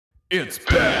It's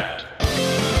bad.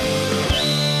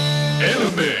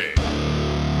 Anime.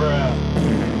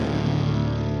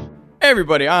 Hey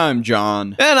everybody, I'm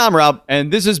John. And I'm Rob.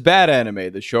 And this is Bad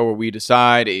Anime, the show where we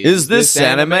decide, Is this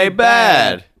anime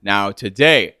bad? Now,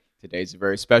 today's a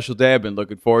very special day. I've been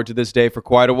looking forward to this day for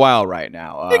quite a while right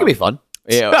now. It can be fun.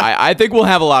 Yeah, I think we'll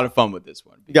have a lot of fun with this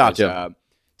one. Because, Gotcha.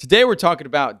 Today we're talking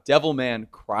about Devilman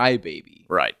Crybaby.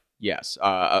 Right. Yes,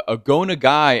 a Go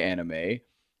Nagai anime,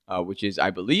 which is,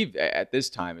 I believe, at this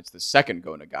time, it's the second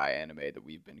Go Nagai anime that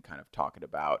we've been kind of talking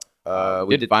about.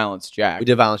 We did Violence Jack. We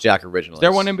did Violence Jack originally. Is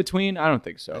there one in between? I don't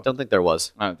think so. I don't think there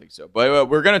was. I don't think so. But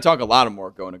we're going to talk a lot of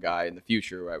more Go Nagai in the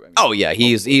future. I mean, Oh yeah,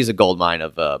 he's a gold mine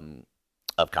of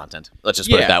content. Let's just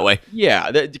put it that way.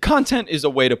 Yeah, the content is a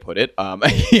way to put it. But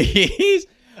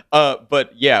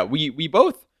yeah, we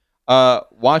both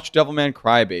watched Devilman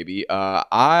Crybaby.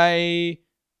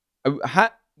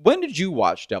 When did you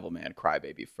watch Devilman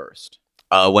Crybaby first?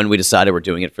 When we decided we're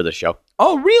doing it for the show.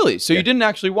 Oh, really? So Yeah. you didn't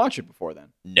actually watch it before then?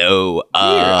 No.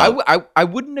 Weird. I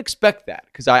wouldn't expect that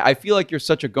because I feel like you're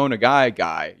such a Go Nagai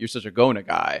guy. You're such a Go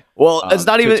Nagai. Well, it's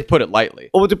not even to put it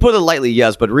lightly. Well, to put it lightly,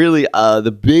 yes, but really,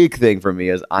 the big thing for me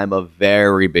is I'm a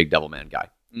very big Devilman guy.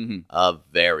 Mm-hmm. A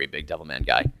very big Devilman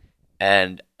guy.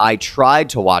 And I tried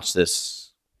to watch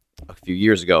this a few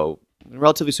years ago,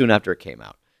 relatively soon after it came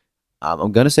out.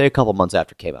 I'm going to say a couple months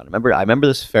after it came out. I remember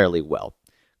this fairly well.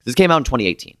 This came out in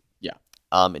 2018. Yeah.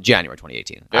 January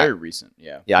 2018. Very recent.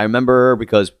 Yeah. Yeah, I remember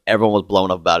because everyone was blown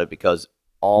up about it because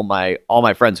all my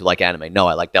friends who like anime know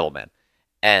I like Devilman.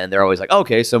 And they're always like,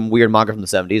 okay, some weird manga from the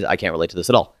 70s. I can't relate to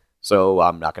this at all. So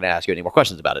I'm not going to ask you any more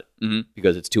questions about it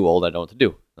because it's too old. I don't know what to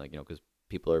do. Because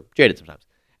people are jaded sometimes.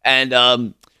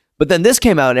 And but then this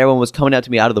came out and everyone was coming out to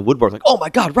me out of the woodwork like, oh my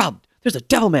God, Rob, there's a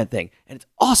Devilman thing and it's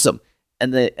awesome.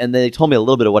 And they told me a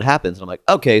little bit of what happens. And I'm like,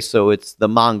 okay, so it's the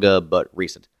manga, but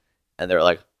recent. And they're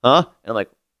like, huh? And I'm like,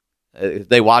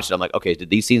 they watched it. I'm like, okay, did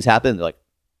these scenes happen? And they're like,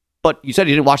 but you said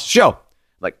you didn't watch the show. I'm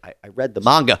like, I read the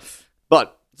manga.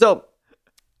 But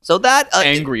so that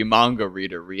Angry manga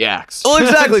reader reacts. well,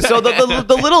 exactly. So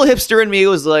the little hipster in me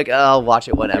was like, oh, I'll watch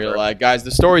it whenever. You're like, guys,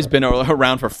 the story's been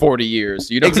around for 40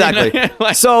 years. You don't Exactly.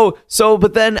 like, So,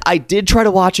 but then I did try to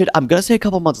watch it. I'm gonna say a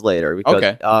couple months later. Because,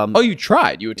 okay. You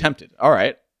tried. You attempted. All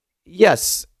right.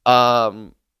 Yes. What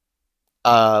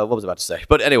was I about to say?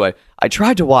 But anyway, I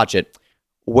tried to watch it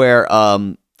where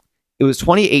it was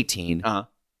 2018. Uh-huh.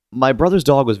 My brother's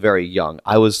dog was very young.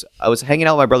 I was hanging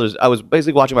out with my brother's. I was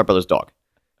basically watching my brother's dog.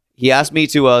 He asked me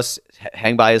to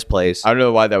hang by his place. I don't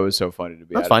know why that was so funny to me.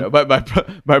 That's I don't know.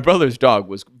 But my brother's dog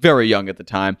was very young at the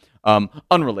time.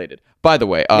 Unrelated, by the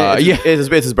way. It's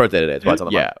his birthday today. That's why it's on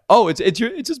the Yeah. mind. Oh, it's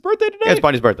his birthday today. Yeah, it's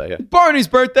Barney's birthday. Yeah. Barney's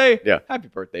birthday. Yeah. Happy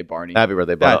birthday, Barney. Happy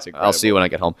birthday, That's Barney. I'll see you when I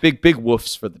get home. Big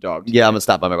woofs for the dog. Yeah, I'm gonna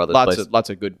stop by my brother's place.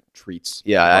 Lots of good treats.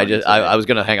 Yeah, Barney I was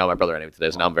gonna hang out with my brother anyway today,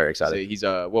 so now I'm very excited. So he's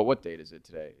what date is it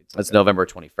today? It's November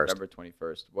 21st. November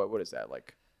 21st. What is that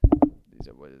like?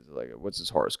 What's his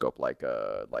horoscope like?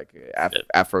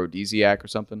 Aphrodisiac or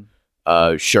something?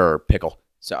 Sure, pickle.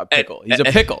 So a pickle. He's a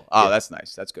pickle. Oh, that's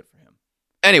nice. That's good for him.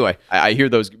 Anyway, I hear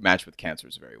those match with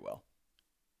cancers very well.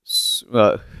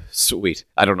 Sweet.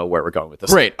 I don't know where we're going with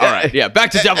this. Great. All right. Yeah. Back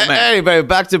to Devilman. Anyway,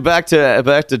 back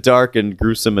to dark and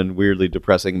gruesome and weirdly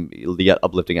depressing yet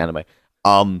uplifting anime.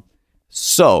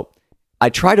 So I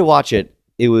tried to watch it.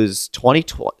 It was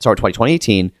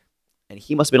 2018, and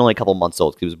he must have been only a couple months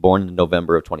old because he was born in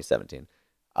November of 2017.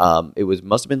 It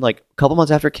must have been like a couple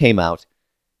months after it came out,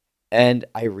 and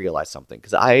I realized something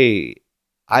because I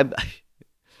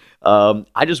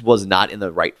just was not in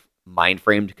the right mind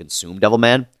frame to consume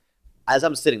Devilman. As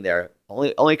I'm sitting there,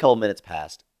 only a couple minutes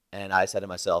passed, and I said to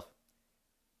myself,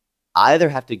 I either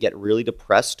have to get really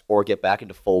depressed or get back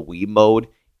into full weeb mode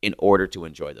in order to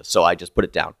enjoy this. So I just put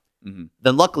it down. Mm-hmm.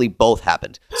 Then luckily both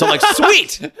happened. So I'm like,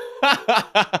 sweet!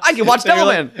 I can watch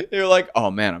Devilman. They were like,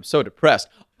 oh man, I'm so depressed.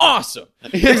 Awesome.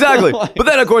 Exactly. But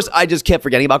then, of course, I just kept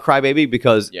forgetting about Crybaby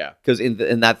because Yeah.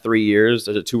 in that 3 years,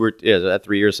 that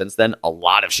 3 years since then, a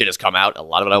lot of shit has come out. A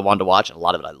lot of it I wanted to watch, and a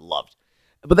lot of it I loved.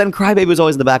 But then Crybaby was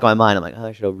always in the back of my mind. I'm like,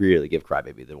 I should really give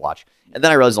Crybaby the watch. And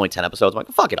then I realized it's only 10 episodes. I'm like,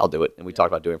 fuck it, I'll do it. And we talked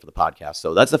about doing it for the podcast.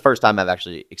 So that's the first time I've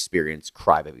actually experienced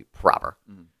Crybaby proper.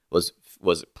 Mhm. Was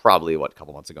probably, a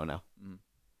couple months ago now.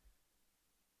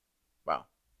 Wow.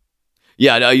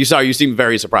 Yeah, no, you seem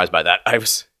very surprised by that. I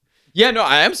was... Yeah, no,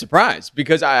 I am surprised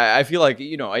because I feel like,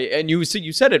 and you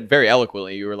said it very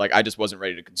eloquently. You were like, I just wasn't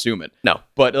ready to consume it. No.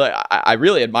 But I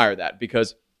really admire that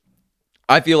because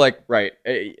I feel like, right,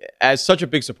 as such a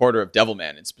big supporter of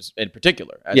Devilman in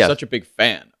particular, as such a big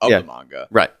fan of the manga,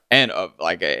 right, and of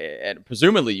like, and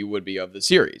presumably you would be of the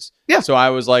series. Yeah. So I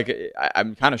was like,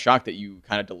 I'm kind of shocked that you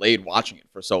kind of delayed watching it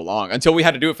for so long until we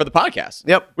had to do it for the podcast.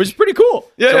 Yep. Which is pretty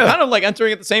cool. Yeah. So kind of like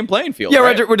entering at the same playing field. Yeah,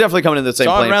 right? we're definitely coming in the same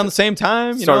Saw playing it around field. the same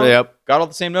time. You Started, know, yep. got all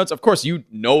the same notes. Of course, you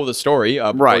know the story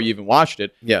before Right. you even watched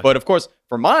it. Yeah. But of course,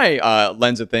 for my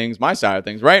lens of things, my side of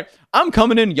things, right? I'm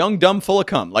coming in young, dumb, full of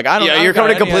cum. Like I don't. Yeah, you're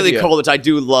coming in completely cold, which I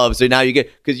do love. So now you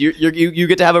get because you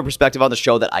get to have a perspective on the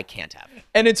show that I can't have.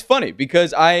 And it's funny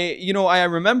because I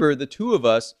remember the two of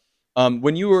us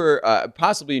when you were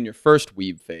possibly in your first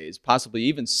weeb phase, possibly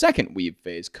even second weeb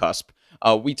phase cusp.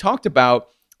 We talked about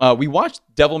we watched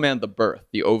Devilman: The Birth,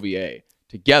 the OVA,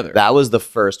 together. That was the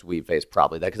first weeb phase,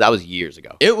 probably because that was years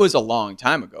ago. It was a long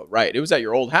time ago, right? It was at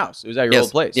your old house. It was at your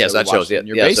old place. Yes, that shows. In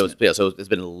your basement. So it's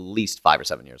been at least 5 or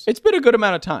 7 years. It's been a good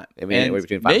amount of time. I mean, anywhere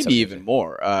between 5 and 7 maybe years, even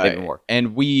more. Maybe more.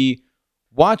 And we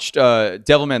watched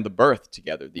Devilman: The Birth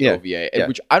together, the OVA,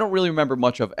 which I don't really remember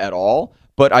much of at all,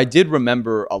 but I did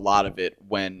remember a lot of it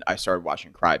when I started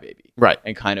watching Crybaby. Right.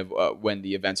 And kind of when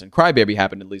the events in Crybaby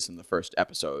happened, at least in the first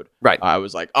episode. Right. I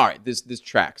was like, all right, this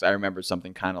tracks. I remember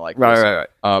something kind of like Right, this.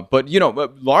 right. But,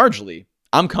 largely,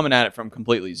 I'm coming at it from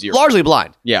completely zero. Largely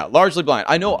blind. Yeah, largely blind.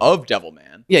 I know of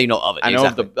Devilman. Yeah, you know of it. I know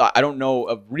exactly. I don't know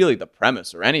of really the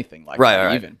premise or anything like Right, that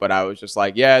right. even. But I was just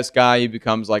like, yeah, this guy, he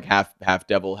becomes like half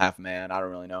devil, half man. I don't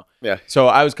really know. Yeah. So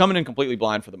I was coming in completely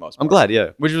blind for the most part. I'm glad.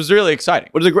 Yeah. Which was really exciting.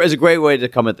 Which is a great way to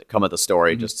come at the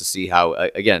story, just to see how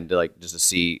just to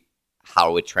see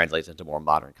how it translates into more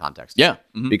modern context. Yeah.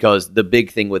 Mm-hmm. Because the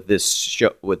big thing with this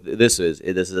show,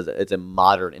 it's a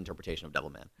modern interpretation of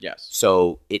Devilman. Yes.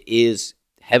 So it is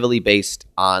heavily based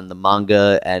on the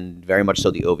manga and very much so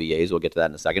the OVAs. We'll get to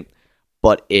that in a second.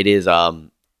 But it is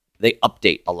they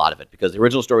update a lot of it because the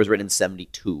original story was written in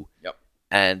 1972. Yep.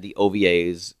 And the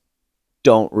OVAs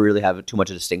don't really have too much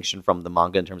of a distinction from the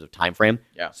manga in terms of time frame.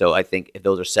 Yeah. So I think if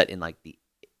those are set in like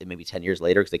maybe 10 years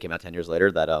later, because they came out 10 years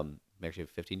later, that actually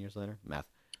 15 years later, math.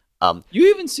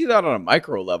 You even see that on a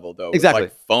micro level though. Exactly.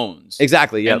 With like phones.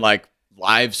 Exactly. Yeah. And like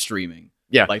live streaming.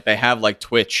 Yeah. Like they have like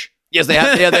Twitch. Yes, they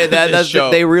have. Yeah,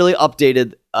 they really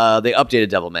updated. They updated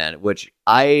Devilman, which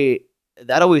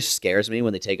that always scares me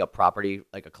when they take a property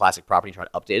like a classic property and try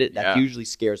to update it. That usually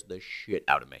scares the shit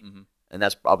out of me, and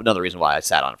that's another reason why I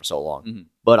sat on it for so long. Mm-hmm.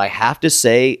 But I have to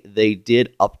say they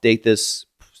did update this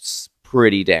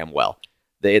pretty damn well.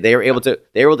 They were able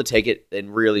to take it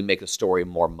and really make the story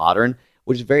more modern,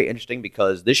 which is very interesting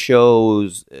because this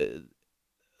shows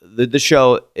the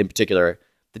show in particular.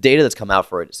 The data that's come out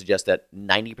for it suggests that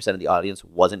 90% of the audience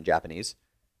wasn't Japanese,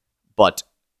 but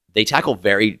they tackle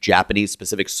very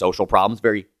Japanese-specific social problems,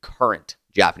 very current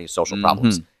Japanese social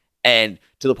problems, and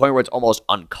to the point where it's almost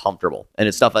uncomfortable. And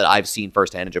it's stuff that I've seen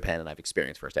firsthand in Japan and I've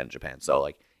experienced firsthand in Japan. So,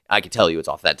 like, I can tell you it's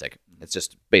authentic. It's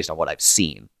just based on what I've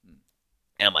seen.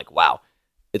 And I'm like, wow,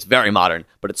 it's very modern,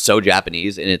 but it's so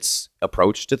Japanese in its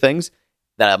approach to things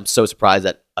that I'm so surprised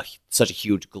that such a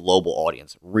huge global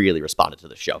audience really responded to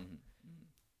the show.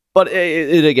 But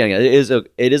it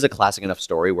is a classic enough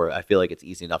story where I feel like it's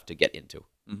easy enough to get into.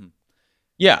 Mm-hmm.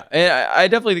 Yeah, and I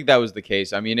definitely think that was the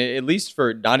case. I mean, at least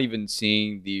for not even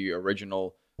seeing the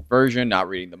original version, not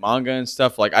reading the manga and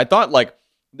stuff. Like I thought, like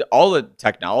all the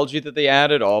technology that they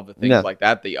added, all the things like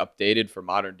that they updated for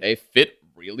modern day fit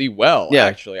really well. Yeah.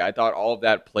 Actually, I thought all of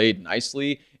that played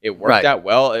nicely. It worked out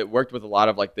well. It worked with a lot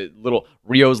of like the little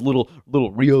Rio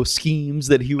schemes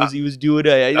that he was doing.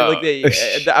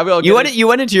 You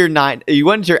went into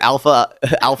your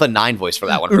Alpha 9 voice for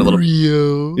that one for a little.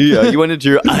 Rio. Yeah, you went into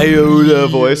your Iota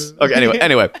voice. Okay,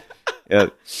 anyway. Yeah.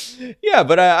 Yeah,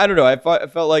 but I don't know. I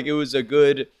felt like it was a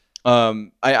good.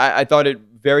 I thought it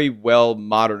very well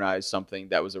modernized something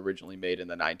that was originally made in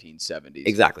the 1970s.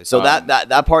 Exactly. So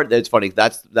that part, it's funny.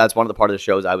 That's one of the part of the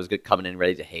shows I was coming in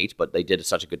ready to hate, but they did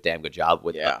such a damn good job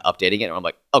with updating it. And I'm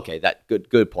like, okay, that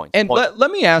good point. And let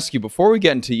me ask you before we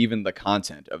get into even the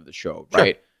content of the show,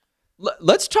 right?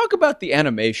 Let's talk about the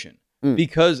animation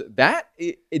because that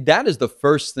is the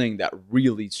first thing that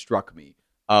really struck me.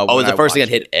 It's the first thing that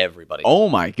hit everybody. Oh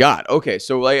my god! Okay,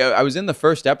 so like I was in the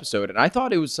first episode, and I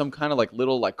thought it was some kind of like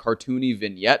little like cartoony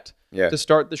vignette to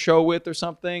start the show with or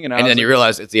something, and then you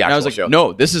realize it's the actual show.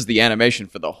 No, this is the animation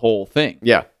for the whole thing.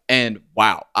 Yeah, and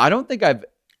wow, I don't think I've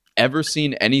ever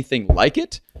seen anything like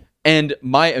it. And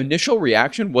my initial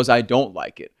reaction was I don't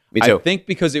like it. Me too. I think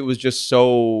because it was just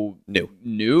so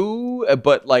new,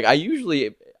 but like I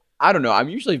don't know. I'm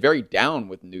usually very down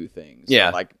with new things.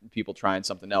 Yeah, like people trying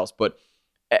something else, but.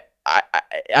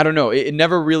 I don't know. It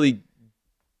never really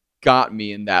got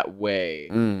me in that way.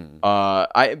 Mm.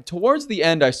 I towards the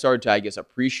end, I started to, I guess,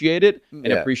 appreciate it and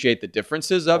Yeah. appreciate the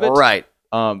differences of it. Right.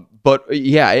 But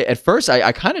yeah, at first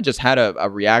I kind of just had a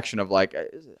reaction of like,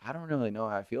 I don't really know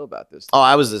how I feel about this. Oh,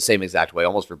 I was the same exact way,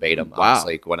 almost verbatim. Wow.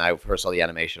 Honestly, when I first saw the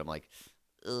animation, I'm like,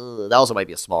 ugh. That also might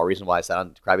be a small reason why I sat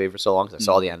on Crybaby for so long, because I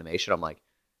saw the animation. I'm like,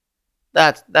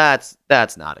 that's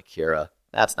not Akira.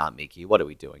 That's not Miki. What are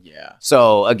we doing? Yeah.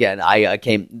 So again,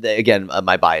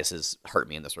 my biases hurt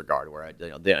me in this regard, where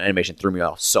the animation threw me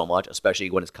off so much, especially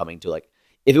when it's coming to like,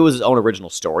 if it was his own original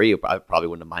story, I probably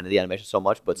wouldn't have minded the animation so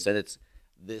much. But since it's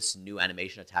this new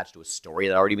animation attached to a story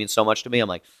that already means so much to me, I'm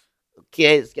like,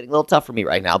 okay, it's getting a little tough for me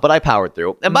right now. But I powered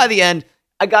through, and by the end,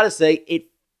 I gotta say, it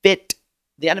fit.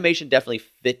 The animation definitely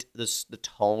fit the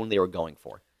tone they were going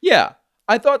for. Yeah.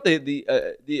 I thought the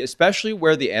especially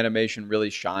where the animation really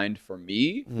shined for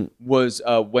me was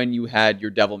when you had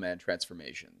your Devilman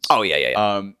transformations. Oh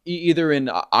yeah. Either in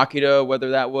Akira,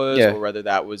 whether that was, Yeah. or whether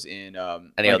that was in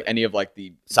Any of like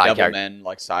the side Devilman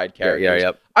like side characters.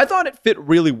 Yeah. I thought it fit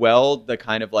really well. The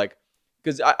kind of like,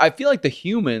 because I feel like the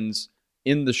humans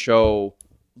in the show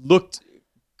looked.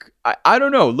 I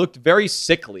don't know, looked very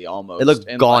sickly almost. It looked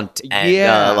and gaunt like, and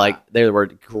yeah, like they were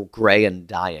gray and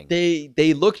dying.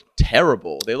 they looked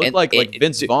terrible. They looked And like it-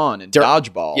 Vince it- Vaughn in dur-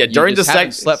 Dodgeball. yeah, You during just the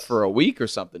haven't sec- slept for a week or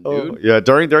something, dude. Yeah,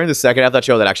 during the second half of that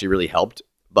show, that actually really helped.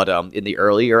 But in the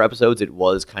earlier episodes, it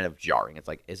was kind of jarring. It's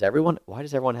like, why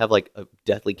does everyone have like a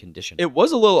deathly condition? It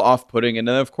was a little off-putting, and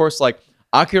then of course, like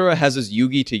Akira has his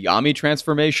Yugi to Yami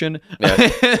transformation,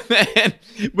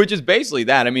 which is basically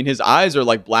that. I mean, his eyes are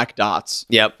like black dots.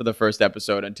 Yep. For the first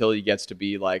episode, until he gets to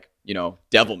be like,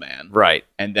 Devilman, Right.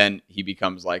 and then he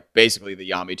becomes like basically the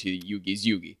Yami to Yugi's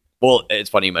Yugi. Well, it's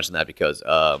funny you mentioned that because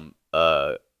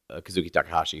Kazuki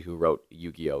Takahashi, who wrote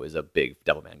Yu-Gi-Oh, is a big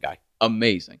Devilman guy.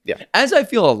 Amazing. Yeah. As I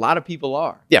feel a lot of people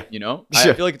are. Yeah. I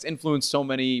Sure. feel like it's influenced so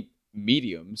many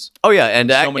mediums. Oh yeah, and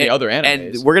So many other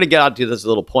animes. And we're gonna get onto this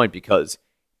little point because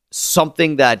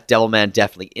something that Devilman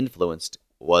definitely influenced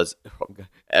was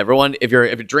everyone. If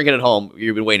you're drinking at home,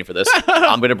 you've been waiting for this.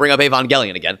 I'm gonna bring up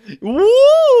Evangelion again.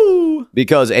 Woo!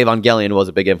 Because Evangelion was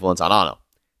a big influence on Anno,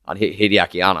 on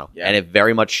Hideaki Anno. Yeah. And it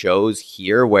very much shows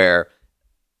here where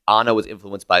Anno was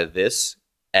influenced by this,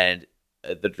 and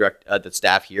the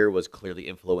staff here was clearly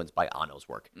influenced by Anno's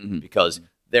work, because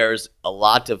there's a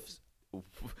lot of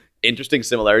interesting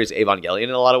similarities to Evangelion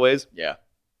in a lot of ways, Yeah.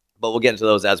 but we'll get into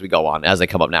those as we go on. As they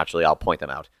come up naturally, I'll point them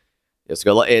out. It's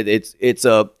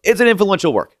an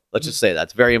influential work. Let's just say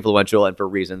that's very influential, and for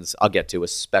reasons I'll get to,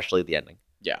 especially the ending.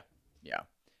 Yeah.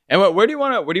 And where do you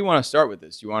want to start with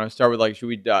this? Do you want to start with like, should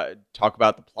we talk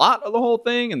about the plot of the whole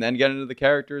thing and then get into the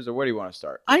characters, or where do you want to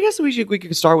start? I guess we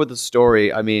could start with the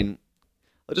story. I mean,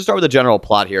 let's just start with the general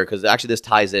plot here, because actually this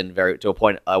ties in to a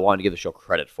point I wanted to give the show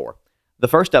credit for. The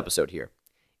first episode here,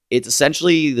 it's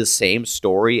essentially the same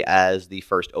story as the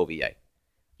first OVA.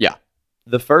 Yeah.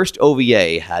 The first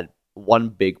OVA had one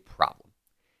big problem,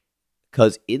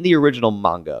 because in the original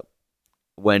manga,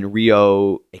 when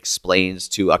Ryo explains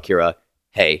to Akira,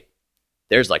 hey,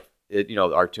 there's like,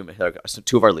 our two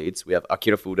of our leads. We have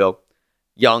Akira Fudo,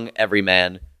 young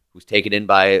everyman who's taken in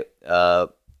by the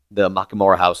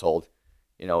Makimura household,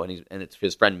 and it's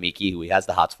his friend Miki, who he has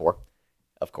the hots for,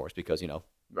 of course, because,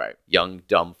 Right. young,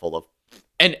 dumb, full of...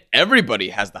 And everybody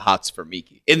has the hots for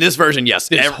Miki. In this version, yes.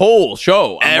 This whole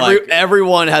show.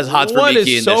 Everyone has hots for what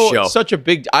Miki is in this show. such a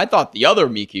big... I thought the other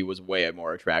Miki was way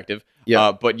more attractive.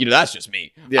 Yeah. But, that's just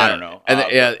me. I don't know.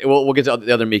 And we'll get to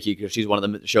the other Miki, because she's one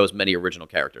of the show's many original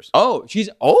characters. She's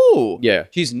Yeah.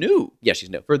 she's new Yeah, she's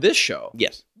new. for this show.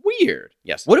 Yes. Weird.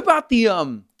 Yes. What about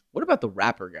the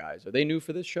rapper guys? Are they new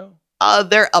for this show?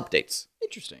 They're updates.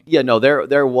 Interesting. Yeah, no,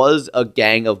 there was a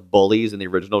gang of bullies in the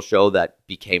original show that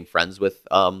became friends with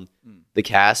the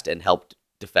cast and helped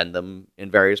defend them in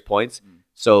various points.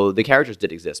 So the characters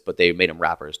did exist, but they made them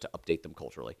rappers to update them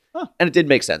culturally. Huh. And it did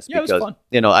make sense, Yeah, it was because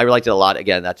fun. I liked it a lot.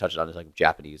 Again, that touched on like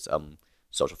Japanese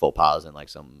social faux pas and like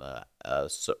some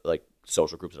like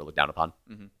social groups that are looked down upon.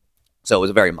 Mhm. So it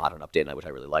was a very modern update, which I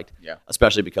really liked. Yeah.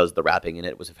 Especially because the rapping in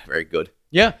it was very good.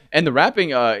 Yeah, and the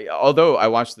rapping, although I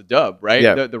watched the dub, right?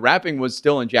 Yeah. The rapping was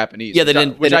still in Japanese. Yeah, they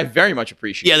didn't- which they I didn't- very much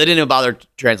appreciate. Yeah, they didn't even bother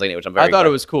translating it, which I'm very I thought glad.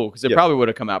 it was cool because it Yeah. probably would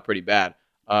have come out pretty bad.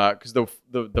 Because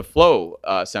the flow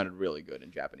sounded really good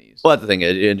in Japanese. Well, that's the thing.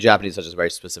 In Japanese, such a very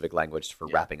specific language for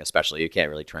Yeah. rapping, especially. You can't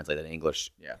really translate it in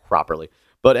English Yeah. properly.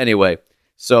 But anyway,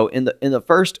 so in the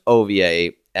first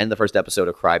OVA and the first episode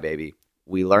of Crybaby,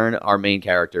 we learn our main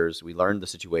characters. We learn the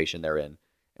situation they're in,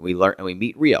 and we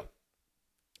meet Ryo,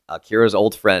 Akira's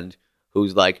old friend,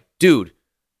 who's like, dude,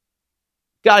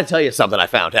 gotta tell you something I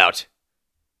found out.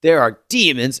 There are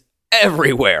demons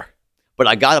everywhere. but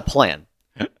I got a plan.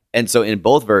 And so in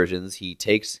both versions, he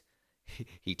takes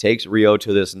Rio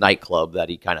to this nightclub that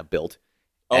he kind of built.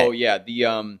 Oh yeah,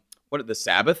 the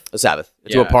Sabbath? A Sabbath.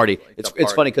 To Yeah, a party. like It's the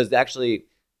party. funny because actually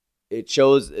it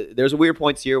shows there's weird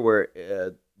points here where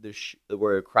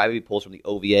where Crybaby pulls from the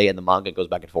OVA and the manga and goes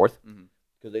back and forth. Mhm.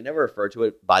 Because they never refer to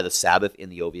it by the Sabbath in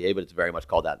the OVA, but it's very much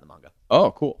called that in the manga.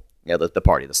 Oh, cool. Yeah, the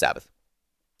party, the Sabbath.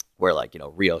 Where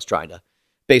Rio's trying to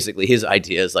basically his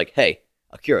idea is like, hey,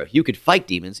 Akira, you could fight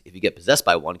demons if you get possessed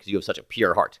by one because you have such a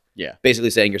pure heart. Yeah. Basically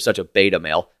saying you're such a beta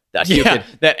male that you Yeah,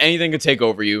 could that anything could take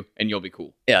over you and you'll be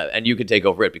cool. and you could take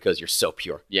over it because you're so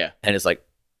pure. Yeah. And it's like,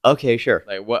 okay, sure.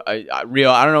 Like what Rio,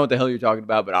 I don't know what the hell you're talking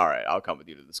about, but all right, I'll come with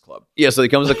you to this club. Yeah, so he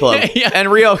comes to the club. Yeah. And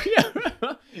Rio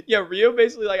Yeah, Rio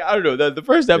basically like I don't know. The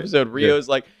first episode, Rio's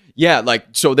like, yeah, like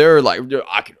so they're like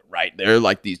Akira, right? They're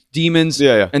like these demons.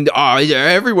 Yeah. And they're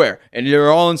everywhere. And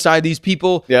they're all inside these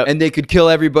people. Yep. And they could kill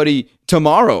everybody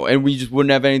tomorrow and we just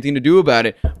wouldn't have anything to do about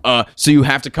it. So you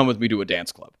have to come with me to a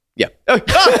dance club. Yeah.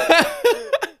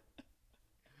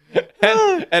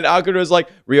 And Akira's like,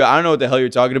 Rio, I don't know what the hell you're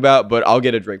talking about, but I'll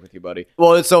get a drink with you, buddy.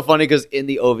 Well, it's so funny because in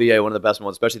the OVA, one of the best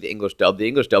ones, especially the English dub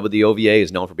of the OVA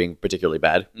is known for being particularly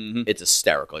bad. Mhm. It's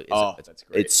hysterical. That's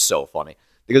great. It's so funny.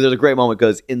 Because there's a great moment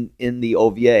because in the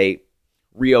OVA,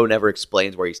 Rio never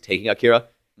explains where he's taking Akira.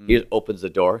 He just opens the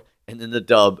door. And in the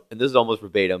dub, and this is almost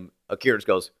verbatim, Akira just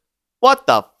goes, "What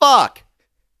the fuck?"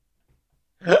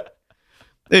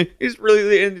 He's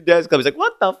really in the dance club. He's like,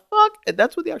 "What the fuck?" And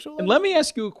that's what the actual. And let me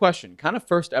ask you a question, kind of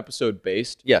first episode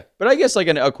based. Yeah. But I guess like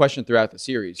a question throughout the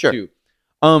series Sure. too.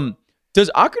 Does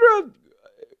Akira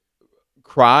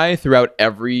cry throughout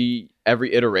every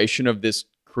iteration of this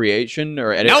creation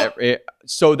or Nope.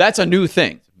 so that's a new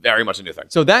thing. Very much a new thing.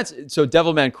 So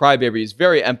Devilman Crybaby is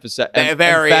very emphatic on the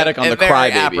very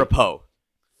crybaby. apropos.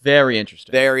 Very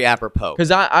interesting. Very apropos. Because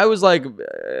I was like,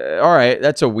 all right,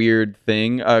 that's a weird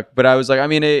thing. But I was like, I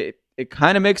mean, it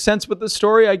kind of makes sense with the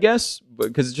story, I guess,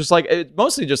 because it's just like it's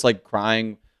mostly just like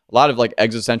crying, a lot of like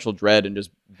existential dread and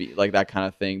just be like that kind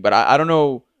of thing. But I don't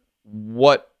know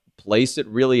what place it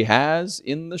really has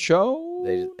in the show.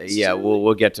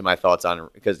 We'll get to my thoughts on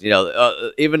it because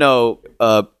even though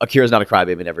Akira's not a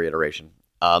crybaby in every iteration,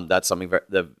 that's something one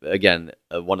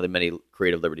of the many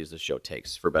creative liberties this show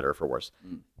takes, for better or for worse.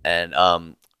 And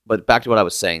but back to what I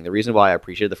was saying, the reason why I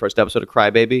appreciated the first episode of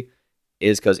Crybaby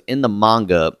is because in the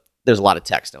manga there's a lot of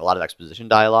text and a lot of exposition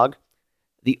dialogue.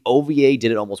 The OVA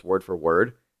did it almost word for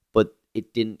word, but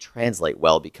it didn't translate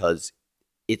well because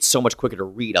it's so much quicker to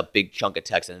read a big chunk of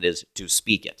text than it is to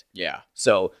speak it. Yeah.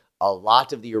 So a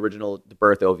lot of the original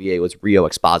Birth OVA was Rio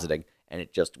expositing, and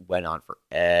it just went on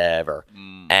forever.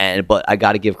 But I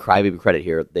got to give Crybaby credit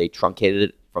here. They truncated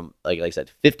it from, like I said,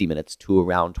 50 minutes to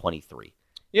around 23.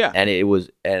 Yeah.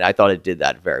 And I thought it did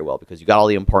that very well because you got all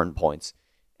the important points,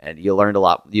 and you learned a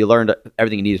lot. You learned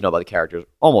everything you need to know about the characters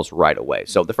almost right away.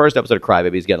 So the first episode of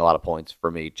Crybaby is getting a lot of points for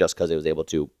me just because it was able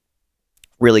to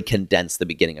really condense the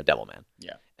beginning of Devilman.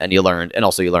 Yeah. And you learned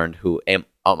who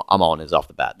Amon is off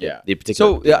the bat. Yeah. The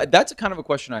particular. So that's a kind of a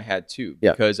question I had too,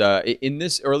 Yeah. because in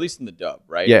this, or at least in the dub,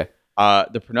 right? Yeah.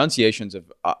 The pronunciations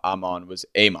of Amon was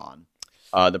Amon.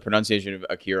 The pronunciation of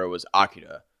Akira was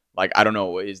Akira. Like, I don't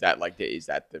know, is that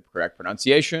the correct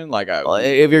pronunciation? Like, Well,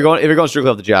 if you're going strictly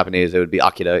off the Japanese, it would be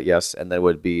Akira, yes, and then it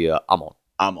would be Amon.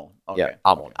 Amon. Okay. Yeah,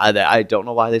 Amon. I don't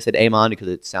know why they said Amon because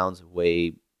it sounds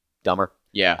way dumber.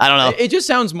 Yeah. I don't know. It just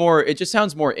sounds more.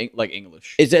 Like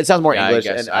English. It sounds more Yeah, English.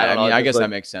 I guess. And I mean, I guess that that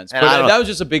makes sense. and But I don't know. that was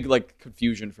just a big like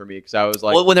confusion for me because I was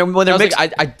like, when they're I, was mixed,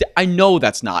 like I know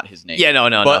that's not his name. yeah, no,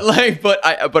 But like, but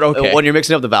okay. When you're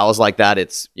mixing up the vowels like that,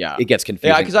 it gets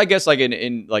confusing. Yeah, because I guess like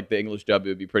in like the English dub, it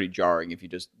would be pretty jarring if you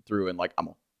just threw in like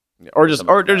Amon. or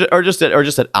just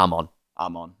said Amon.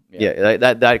 Amon. Yeah,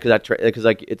 because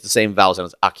like it's the same vowel sound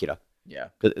as Akira. Yeah.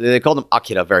 Because they called him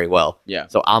Akira very well. Yeah.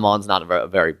 So Amon's not a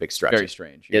very big stretch. Very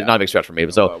strange. Yeah, not a big stretch for me.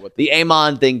 But so the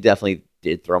Amon thing definitely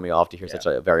did throw me off to hear such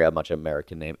a very much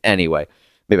American name. Anyway,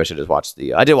 maybe I should just watch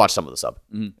I did watch some of the sub.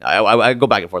 Mm-hmm. I go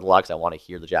back and forth a lot because I want to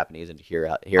hear the Japanese and to hear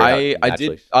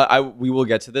how we will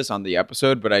get to this on the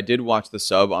episode, but I did watch the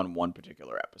sub on one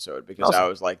particular episode because Awesome. I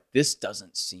was like, this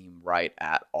doesn't seem right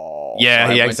at all. Yeah,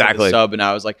 so I yeah, went to the exactly. sub and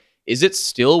I was like, is it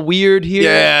still weird here?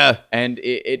 Yeah. And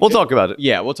We'll talk about it.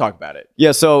 Yeah, we'll talk about it.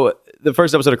 Yeah, so the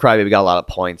first episode of Crybaby got a lot of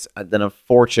points. Then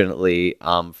unfortunately,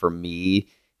 for me,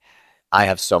 I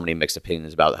have so many mixed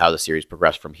opinions about how the series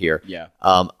progressed from here. Yeah.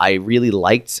 I really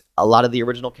liked a lot of the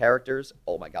original characters.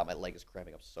 Oh my god, my leg is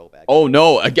cramping up so bad. Oh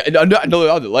no!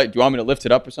 Another light. Do you want me to lift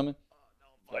it up or something?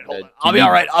 I'll be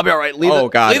all right. I'll be all right. Leave Oh,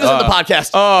 God. Leave this in the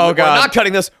podcast. Oh, We're God. not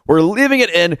cutting this. We're leaving it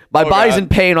in. My body's God. in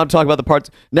pain. I'm talking about the parts.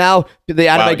 Now, the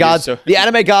anime you're gods, so- the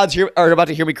anime gods here are about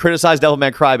to hear me criticize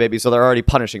Devilman Crybaby, so they're already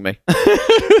punishing me.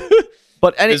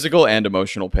 But Physical and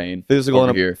emotional pain. physical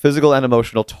over here. physical and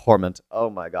emotional torment. Oh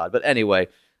my god. But anyway,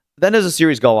 then as the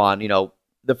series go on,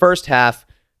 the first half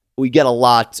we get a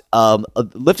lot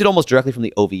lifted almost directly from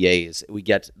the OVAs. We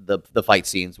get the fight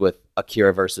scenes with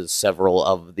Akira versus several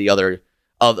of the other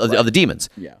of the demons.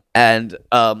 Yeah. And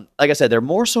like I said, they're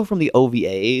more so from the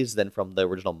OVAs than from the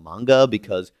original manga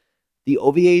because the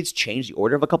OVAs changed the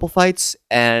order of a couple fights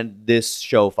and this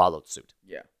show followed suit.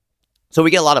 Yeah. So we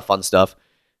get a lot of fun stuff.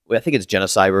 I think it's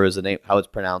Genocyber is the name, how it's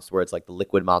pronounced, where it's like the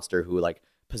liquid monster who like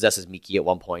possesses Miki at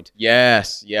one point.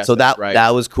 Yes. So that's that right.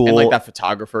 that was cool. And like that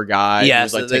photographer guy.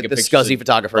 Yes, who was, like, the taking pictures scuzzy of,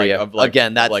 photographer. like, Yeah, of, like,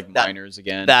 again, that's like minors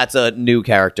again. That's a new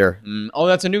character. Oh,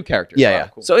 that's a new character. Yeah, Wow, yeah.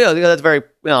 Cool. So yeah, that's very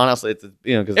honestly, it's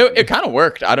because it kind of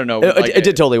worked. I don't know. it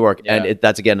did totally work, Yeah. and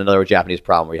that's again another Japanese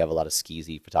problem where you have a lot of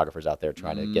skeezy photographers out there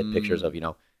trying to get pictures of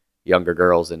younger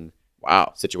girls in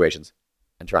Wow. situations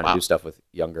and trying to do stuff with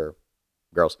younger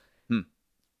girls. Hmm.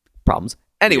 Problems.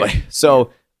 Anyway,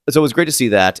 so it was great to see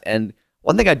that. And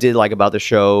one thing I did like about the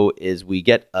show is we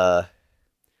get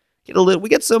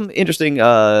some interesting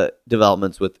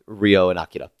developments with Rio and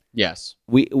Akira. Yes.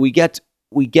 We get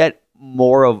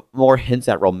more hints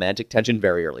at romantic tension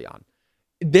very early on.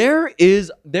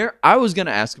 I was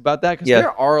gonna ask about that because Yeah.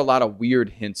 there are a lot of weird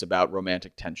hints about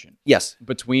romantic tension Yes.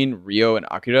 between Rio and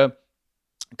Akira.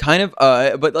 Kind of,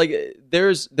 but like there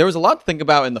was a lot to think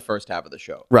about in the first half of the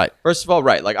show. Right. First of all,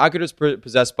 right, like Akira's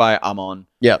possessed by Amon.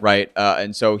 Yeah. Right.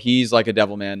 And so he's like a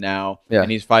devil man now. Yeah.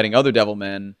 And he's fighting other devil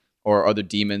men or other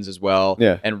demons as well.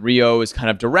 Yeah. And Rio is kind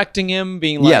of directing him,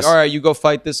 being like, Yes. all right, you go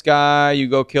fight this guy, you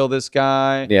go kill this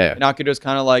guy. Yeah. And Akira's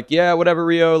kind of like, yeah, whatever,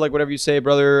 Rio, like whatever you say,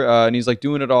 brother. And he's like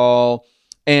doing it all.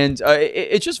 And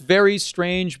it's just very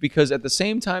strange because at the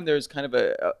same time, there's kind of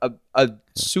a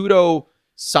pseudo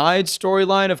side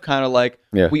storyline of kind of like,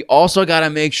 Yeah. we also got to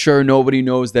make sure nobody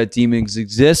knows that demons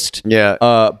exist. Yeah.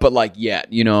 But like,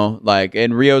 like,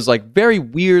 and Rio's like very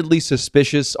weirdly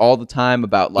suspicious all the time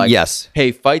about like, Yes.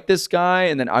 hey, fight this guy.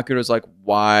 And then Akira's like,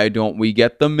 why don't we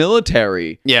get the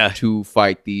military Yeah. to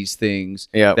fight these things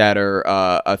Yeah. that are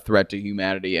a threat to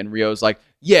humanity? And Rio's like,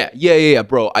 yeah,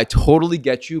 bro, I totally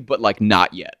get you, but like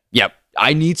not yet. Yep.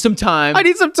 I need some time. I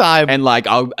need some time. And like,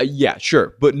 yeah,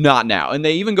 sure, but not now. And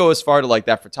they even go as far to like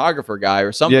that photographer guy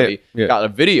or somebody Yeah. got a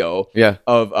video Yeah.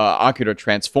 of Akira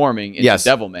transforming into Yes.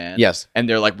 Devilman. Yes. And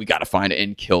they're like, we got to find it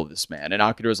and kill this man. And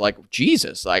Akira's like,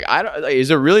 Jesus, like, I don't, like,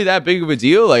 is it really that big of a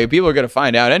deal? Like, people are going to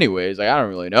find out anyways. Like, I don't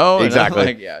really know. And I'm Exactly.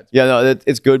 like, yeah. Yeah, no,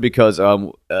 it's good because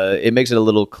it makes it a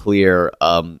little clear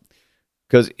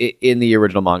because in the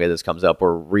original manga this comes up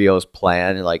where Rio's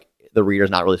plan, like the reader's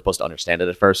not really supposed to understand it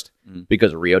at first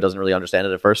because Rio doesn't really understand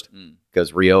it at first because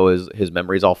his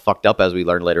memory's all fucked up as we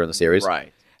learn later in the series.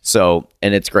 Right. So,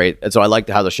 and it's great. And so I liked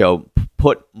how the show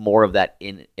put more of that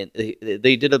in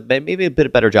they did maybe a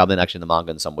bit better job than actually in the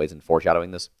manga in some ways in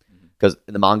foreshadowing this because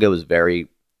in the manga it was very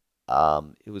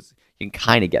it was, you can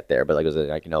kind of get there, but like it was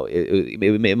like,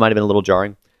 it might have been a little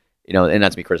jarring, and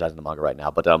that's me criticizing the manga right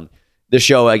now. But the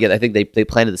show, again, I think they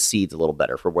planted the seeds a little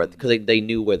better for where, because they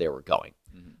knew where they were going.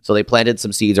 So they planted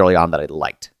some seeds early on that I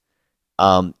liked.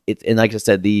 And like I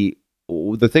said, the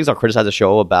things I'll criticize the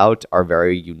show about are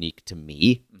very unique to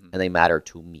me, and they matter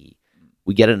to me.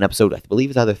 We get an episode, I believe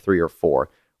it's either 3 or 4,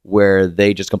 where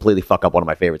they just completely fuck up one of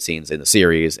my favorite scenes in the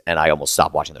series, and I almost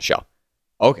stopped watching the show.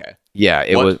 Okay. Yeah,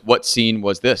 What scene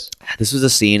was this? This was a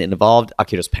scene. It involved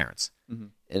Akira's parents, and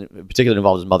in particular, it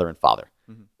involved his mother and father,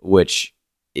 which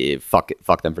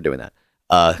fuck them for doing that,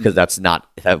 because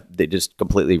they just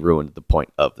completely ruined the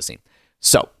point of the scene.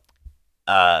 So,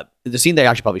 the scene they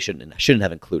actually probably shouldn't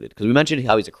have included because we mentioned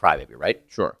how he's a crybaby, right?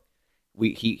 Sure.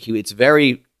 It's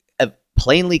very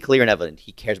plainly clear and evident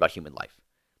he cares about human life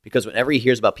because whenever he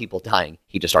hears about people dying,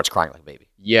 he just starts crying like a baby.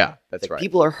 Yeah, that's Like, right.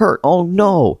 people are hurt. Oh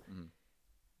no.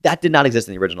 That did not exist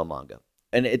in the original manga.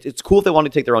 And it's cool if they want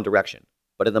to take their own direction.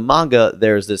 But in the manga,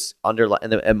 there's this in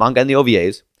the manga and the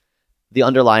OVAs, the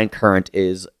underlying current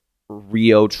is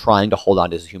Rio trying to hold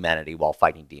on to his humanity while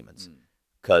fighting demons.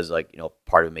 Because,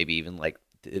 part of it maybe even like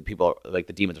people, like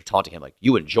the demons are taunting him, like,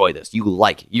 you enjoy this.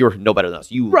 You're no better than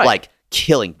us. You like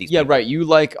killing these people. Yeah, right. You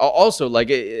like, also, like,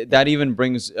 that even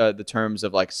brings the terms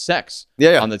of like sex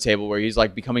on the table where he's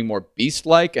like becoming more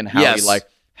beast-like and how he like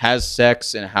has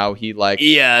sex and how he like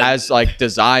has like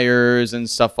desires and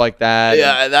stuff like that.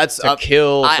 Yeah, that's to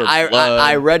kill for blood.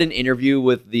 I read an interview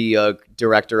with the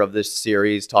director of this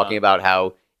series talking about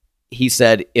how he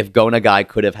said if Gonagai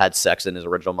could have had sex in his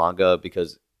original manga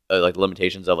because like the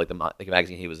limitations of like the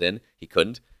magazine he was in. He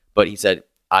couldn't, but he said,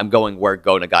 "I'm going where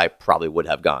Go Nagai probably would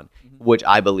have gone," which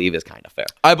I believe is kind of fair.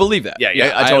 I believe that.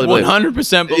 Yeah, I totally believe it.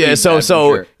 100% believe Yeah, so that. for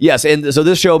sure. yes, and so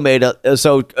this show made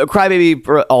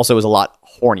Crybaby also is a lot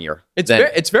hornier. It's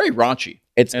very raunchy.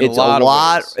 It's in a a lot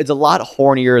of ways. it's a lot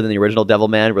hornier than the original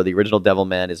Devilman, where the original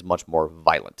Devilman is much more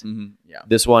violent. Mhm, yeah.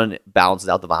 This one balances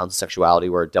out the violence and sexuality,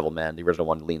 where Devilman, the original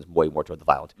one, leans way more toward the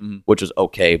violent, Mhm. which was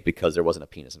okay because there wasn't a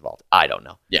penis involved. I don't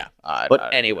know. Yeah.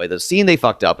 But anyway, the scene they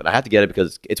fucked up, and I have to get it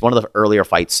because it's one of the earlier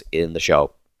fights in the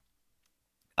show.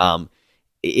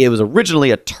 It was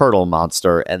originally a turtle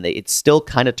monster, and it's still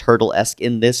kind of turtle-esque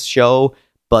in this show,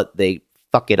 but they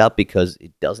fuck it up because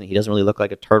he doesn't really look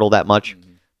like a turtle that much. Mhm.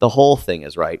 The whole thing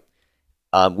is right.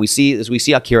 We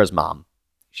see Akira's mom.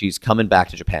 She's coming back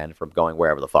to Japan from going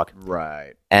wherever the fuck,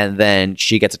 Right. and then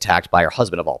she gets attacked by her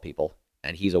husband of all people,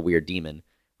 and he's a weird demon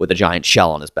with a giant shell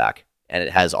on his back, and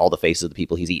it has all the faces of the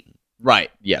people he's eaten.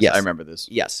 Right. Yes, Yes. I remember this.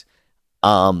 Yes.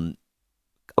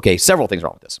 Okay, several things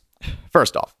wrong with this.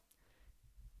 First off,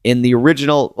 in the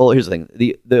original, well, here's the thing.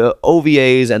 The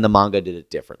OVAs and the manga did it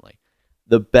differently.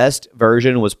 The best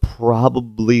version was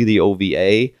probably the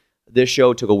OVA. This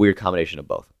show took a weird combination of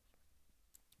both.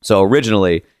 So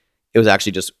originally, it was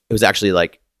actually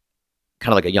like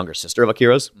kind of like a younger sister of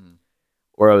Akira's,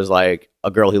 where it was like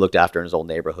a girl he looked after in his old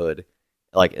neighborhood.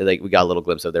 Like we got a little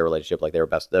glimpse of their relationship. Like they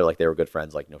were good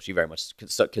friends. Like, she very much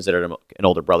considered him an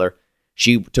older brother.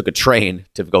 She took a train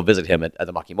to go visit him at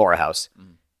the Makimura house.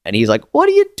 And he's like, "What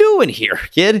are you doing here,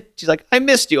 kid?" She's like, "I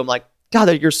missed you." I'm like, "God,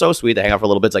 you're so sweet." They hang out for a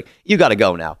little bit. It's like, "You got to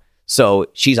go now." So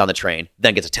she's on the train,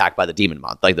 then gets attacked by the demon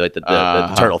monster, like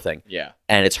the turtle thing. Yeah.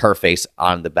 And it's her face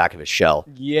on the back of his shell.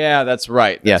 Yeah, that's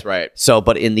right. That's right. So,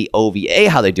 but in the OVA,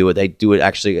 how they do it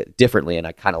actually differently. And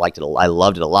I kind of liked it. I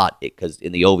loved it a lot because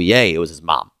in the OVA, it was his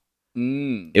mom.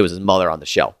 It was his mother on the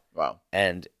shell. Wow.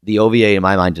 And the OVA, in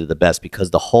my mind, did the best because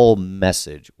the whole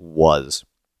message was,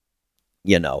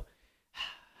 how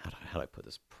do I put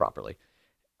this properly?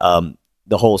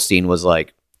 The whole scene was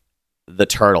like the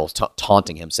turtle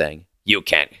taunting him, saying, "You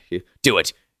can't do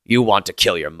it. You want to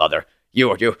kill your mother. You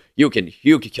can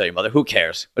kill your mother. Who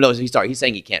cares?" But no, he's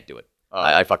saying he can't do it.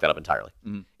 I fucked that up entirely.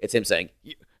 Mhm. It's him saying,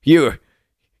 You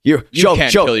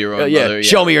can't kill your own mother. Yeah.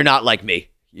 Show me you're not like me.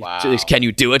 Wow. Can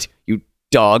you do it, you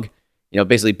dog?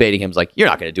 Basically baiting him, like, "You're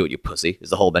not going to do it, you pussy," is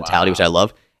the whole mentality, Wow. which I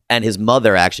love. And his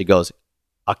mother actually goes,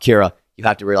 "Akira, you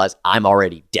have to realize I'm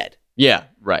already dead." Yeah,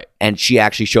 right. And she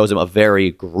actually shows him a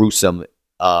very gruesome,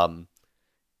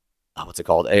 what's it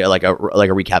called? Like a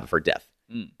recap of her death.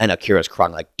 And Akira's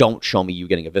crying, like, "Don't show me you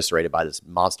getting eviscerated by this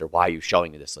monster. Why are you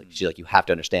showing me this?" Like, she's like, "You have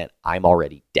to understand, I'm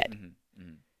already dead."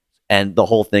 And the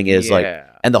whole thing is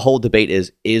and the whole debate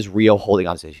is Rio holding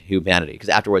on to his humanity? Because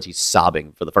afterwards he's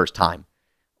sobbing for the first time.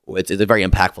 It's a very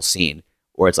impactful scene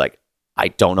where it's like, I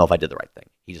don't know if I did the right thing.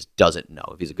 He just doesn't know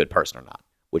if he's a good person or not,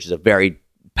 which is a very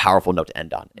powerful note to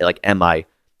end on. Like,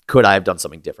 could I have done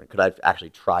something different? Could I have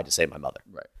actually tried to save my mother?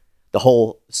 Right. The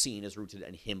whole scene is rooted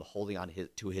in him holding on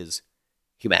to his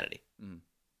humanity.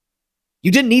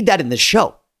 You didn't need that in this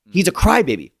show. He's a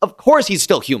crybaby. Of course he's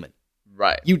still human.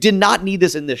 Right. You did not need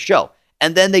this in this show.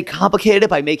 And then they complicated it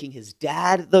by making his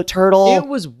dad the turtle. It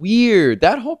was weird.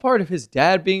 That whole part of his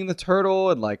dad being the turtle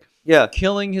and like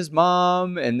killing his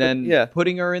mom and then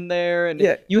putting her in there. And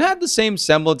you had the same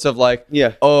semblance of like,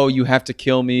 oh, you have to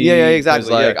kill me. Yeah, exactly.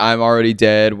 'cause, like, I'm already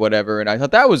dead, whatever. And I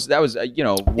thought that was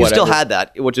whatever. You still had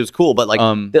that, which was cool, but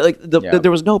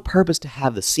there was no purpose to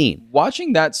have the scene.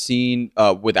 Watching that scene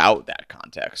without that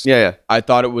context, I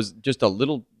thought it was just a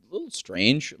little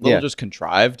strange, just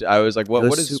contrived. I was like, what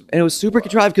is? And it was super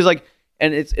contrived because like,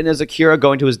 and as Akira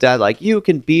going to his dad, like, "You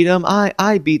can beat him.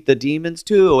 I beat the demons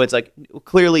too." It's like,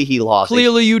 clearly he lost.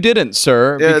 Clearly you didn't,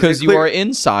 sir, because you are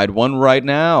inside one right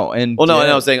now. And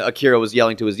I was saying Akira was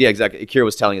yelling to his exactly. Akira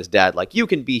was telling his dad, like, "You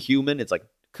can be human." It's like,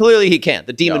 clearly he can't.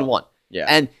 The demon won. Yeah.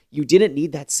 And you didn't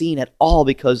need that scene at all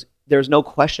because there's no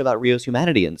question about Akira's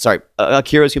humanity in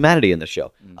the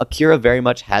show. Akira very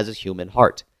much has a human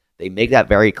heart. They make that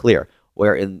very clear.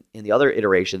 Where in the other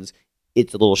iterations,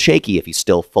 it's a little shaky if he's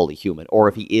still fully human or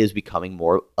if he is becoming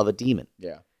more of a demon.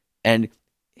 Yeah. And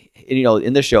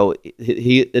in the show,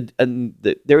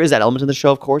 there is that element in the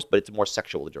show, of course, but it's more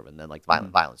sexually driven than like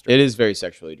violence driven. It is very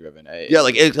sexually driven.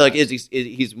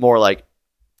 He's more like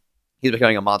he's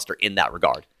becoming a monster in that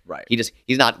regard. Right. He's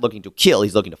not looking to kill.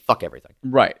 He's looking to fuck everything.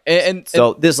 Right. And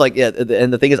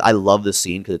the thing is, I love this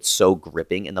scene because it's so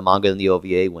gripping in the manga and the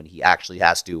OVA when he actually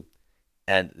has to,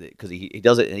 and because he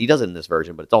does it, and he does it in this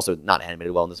version, but it's also not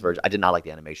animated well in this version. I did not like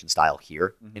the animation style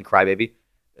here in Crybaby.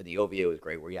 And the OVA was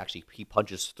great, where he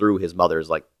punches through his mother's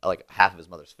like half of his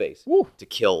mother's face to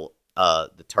kill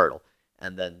the turtle,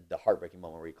 and then the heartbreaking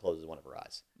moment where he closes one of her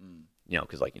eyes. Mm.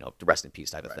 Because rest in peace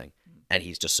type of thing. And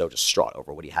he's just so distraught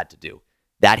over what he had to do.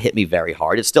 That hit me very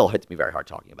hard. It still hits me very hard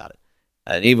talking about it.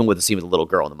 And even with the scene with the little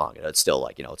girl in the manga, it's still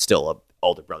it's still a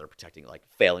older brother protecting,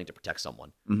 failing to protect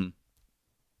someone. Mm-hmm.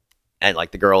 And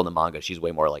the girl in the manga, she's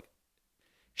way more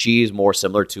she's more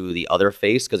similar to the other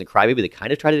face, because in Crybaby they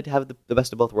kind of tried to have the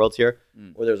best of both worlds here,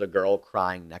 where there's a girl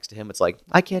crying next to him. It's like,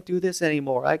 I can't do this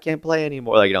anymore. I can't play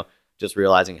anymore. Just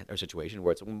realizing her situation,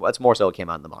 where it's more so it came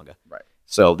out in the manga. Right.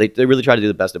 So they really tried to do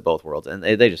the best of both worlds, and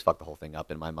they just fucked the whole thing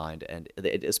up in my mind, and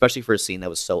especially for a scene that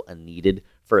was so unneeded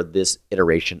for this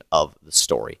iteration of the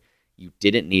story. You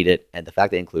didn't need it, and the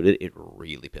fact they included it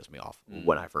really pissed me off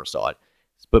when I first saw it.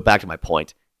 But back to my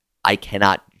point, I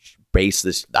cannot base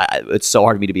this. It's so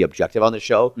hard for me to be objective on the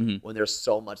show when there's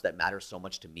so much that matters so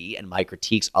much to me, and my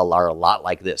critiques are a lot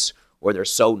like this, where they're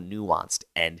so nuanced,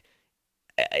 and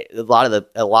a lot of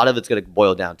it's going to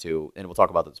boil down to, and we'll talk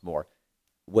about this more.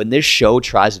 When this show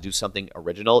tries to do something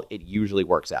original, it usually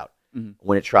works out.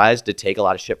 When it tries to take a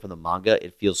lot of shit from the manga,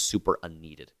 it feels super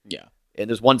unneeded. Yeah. And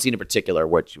there's one scene in particular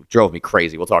which drove me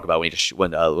crazy. We'll talk about we'll talk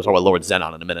about Lord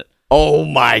Zenon in a minute. Oh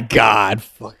my God,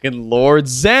 fucking Lord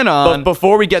Zenon! But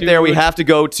before we get there, we have to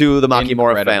go to the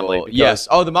Makimura family. Yes.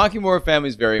 Oh, the Makimura family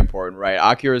is very important, right?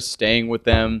 Akira's staying with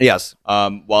them. Yes.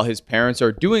 While his parents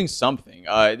are doing something.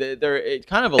 They're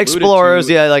kind of alluded explorers.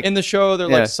 To, yeah, in the show,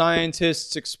 they're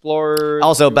scientists, explorers.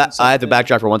 Also, I have to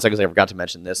backtrack for 1 second because I forgot to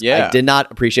mention this. Yeah. I did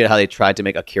not appreciate how they tried to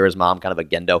make Akira's mom kind of a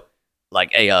Gendo.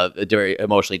 A very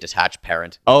emotionally detached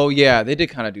parent. Oh yeah, they did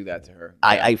kind of do that to her.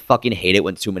 Yeah. I fucking hate it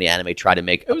when too many anime try to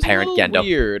make a parent Gendo.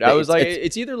 Weird. I was like,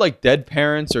 it's either dead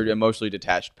parents or emotionally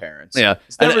detached parents. Yeah,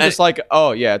 it's never just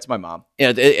oh yeah, it's my mom.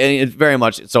 Yeah, it's very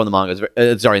much so in the manga.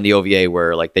 In the OVA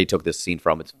where they took this scene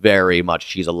from. It's very much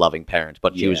she's a loving parent,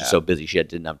 but she was just so busy she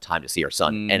didn't have time to see her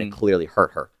son, and it clearly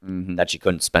hurt her that she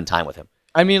couldn't spend time with him.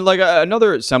 I mean,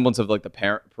 another semblance of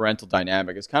the parental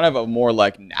dynamic is kind of a more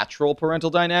natural parental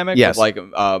dynamic. Yes.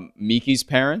 Of, Miki's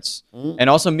parents and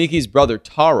also Miki's brother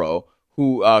Taro,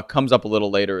 who comes up a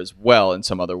little later as well in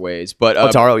some other ways.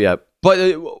 But Taro, yeah.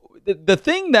 But the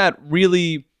thing that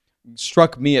really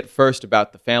struck me at first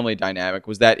about the family dynamic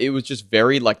was that it was just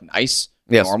very nice.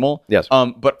 Yes. Normal. Yes.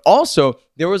 But also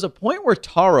there was a point where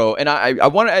Taro, and I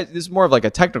want to, this is more of a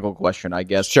technical question, I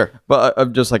guess. Sure. But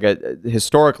of just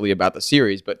historically about the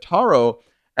series. But Taro,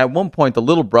 at one point, the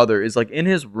little brother is in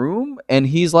his room and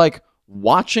he's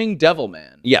watching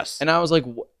Devilman. Yes. And I was like,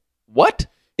 what?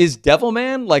 Is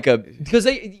Devilman because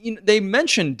they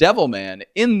mentioned Devilman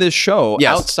in this show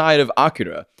outside of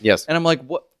Akira. Yes. And I'm like,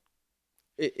 what?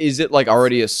 Is it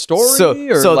already a story,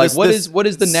 what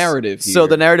is the narrative here? So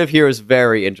the narrative here is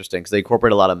very interesting because they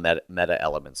incorporate a lot of meta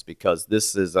elements. Because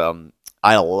this is, I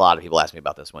had a lot of people ask me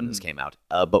about this when this came out.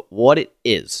 But what it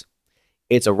is,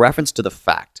 it's a reference to the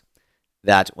fact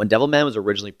that when Devilman was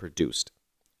originally produced,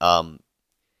 there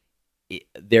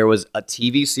was a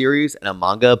TV series and a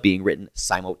manga being written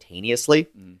simultaneously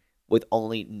with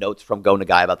only notes from Go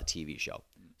Nagai about the TV show.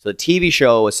 So the TV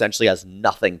show essentially has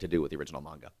nothing to do with the original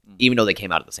manga, even though they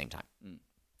came out at the same time.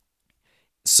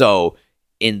 So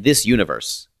in this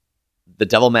universe, the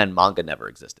Devilman manga never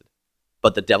existed,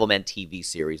 but the Devilman TV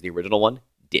series, the original one,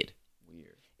 did.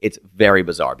 Weird. It's very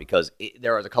bizarre because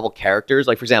there are a couple characters.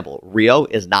 For example, Rio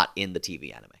is not in the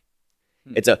TV anime.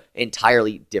 It's an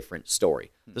entirely different story.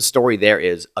 The story there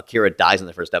is Akira dies in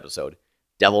the first episode.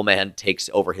 Devilman takes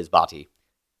over his body,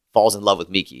 falls in love with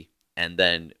Miki, and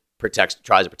then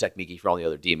tries to protect Miki from all the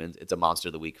other demons. It's a Monster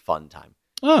of the Week fun time.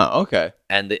 Oh, okay.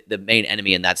 And the main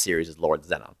enemy in that series is Lord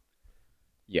Zenon.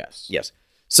 Yes. Yes.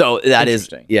 So that is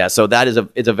So that is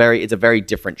it's a very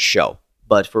different show.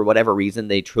 But for whatever reason,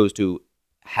 they chose to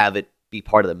have it be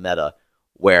part of the meta,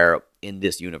 where in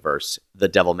this universe, the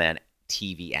Devilman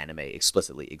TV anime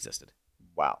explicitly existed.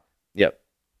 Wow. Yep.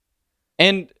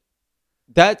 And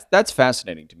that's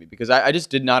fascinating to me because I just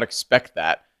did not expect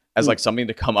that as something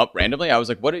to come up randomly. I was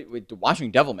like, what are you watching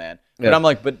Devilman? And I'm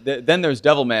like, but then there's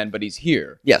Devilman, but he's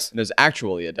here. Yes. And there's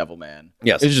actually a Devilman.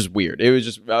 Yes. It was just weird. It was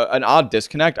just an odd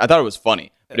disconnect. I thought it was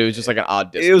funny, but it was just an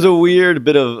odd disconnect. It was a weird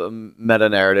bit of meta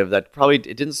narrative that probably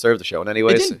it didn't serve the show in any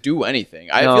way. It didn't do anything.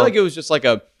 I feel like it was just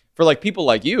for people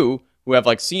like you who have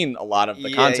like seen a lot of the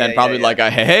Yeah, content yeah, probably yeah, like,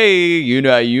 hey, you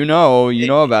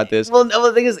know about this. Well, no,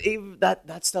 the thing is,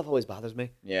 that stuff always bothers me.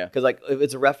 Yeah. Because like if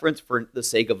it's a reference for the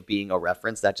sake of being a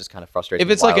reference, that just kind of frustrates If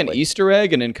me it's like an wildly. Easter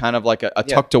egg and in kind of like a Yeah.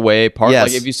 tucked away part,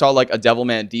 like Yes. if you saw like a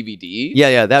Devilman DVD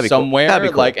Yeah, that'd be somewhere, cool. That'd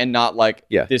be cool. like, and not like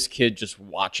Yeah. this kid just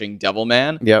watching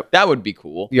Devilman, Yep. that would be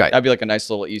cool. Right. That'd be like a nice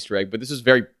little Easter egg, but this is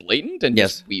very blatant and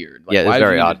Yes. just weird. Like, Yeah, it's why did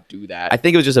very you need odd. to do that? I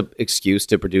think it was just an excuse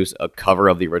to produce a cover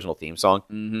of the original theme song,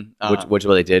 which is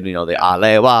what they did. You know, the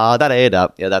Ale Wa Da Da Da.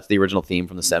 Yeah, that's the original theme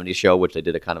from the '70s show, which they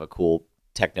did a kind of a cool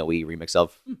techno-y remix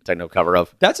of, techno cover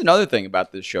of. That's another thing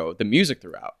about this show. The music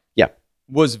throughout Yeah,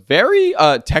 was very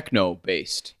techno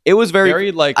based. it was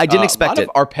very Like I didn't a expect lot it.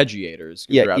 of arpeggiators.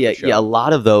 Yeah, throughout yeah, the show. yeah. A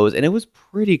lot of those, and it was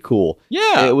pretty cool.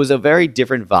 Yeah. It was a very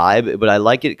different vibe, but I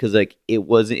like it because like it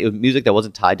was music that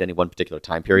wasn't tied to any one particular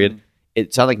time period. Mm-hmm.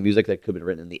 It sounded like music that could have been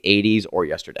written in the '80s or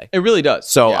yesterday. It really does.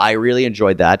 So yeah. I really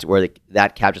enjoyed that, where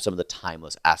that captured some of the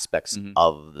timeless aspects Mhm.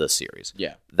 of the series.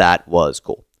 Yeah. That was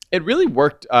cool. It really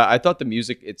worked. I thought the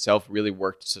music itself really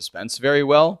worked suspense very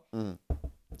well,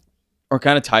 or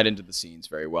kind of tied into the scenes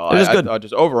very well. It was I good. thought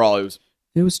just overall, it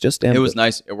was just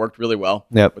nice. It worked really well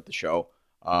Yep. with the show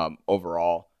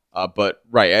overall. But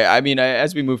right, I mean,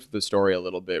 as we move to the story a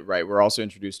little bit, right, we're also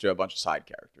introduced to a bunch of side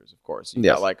characters. Of course, you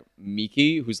Yes. got like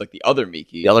Miki, who's like the other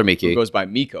Miki, The other who Miki. goes by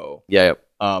Miko, Yeah,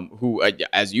 who,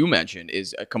 as you mentioned,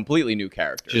 is a completely new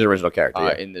character. she's an original character.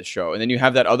 Yeah. In this show, and then you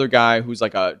have that other guy who's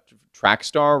like a track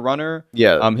star runner.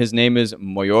 Yeah. His name is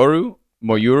Moyoru,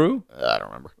 I don't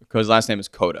remember. because last name is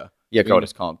Koda. Yeah, We can Coda.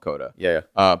 just call him Koda. Yeah.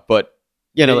 But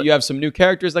Yeah, no, you have some new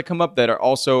characters that come up that are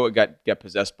also get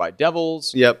possessed by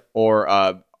devils, Yep. or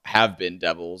have been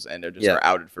devils, and they're just Yeah. are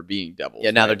outed for being devils.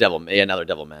 Yeah, now right? they're devil. Yeah, now they're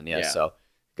devil men. Yeah. Yeah. So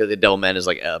because the devil man is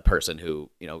like a person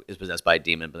who is possessed by a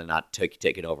demon, but they're not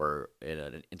taken over in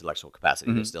an intellectual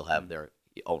capacity. They Mhm. still have their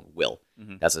own will.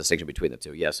 Mhm. That's the distinction between the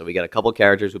two. Yeah. So we got a couple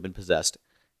characters who've been possessed,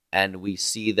 and we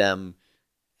see them,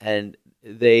 and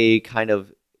they kind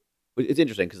of. It's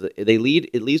interesting because it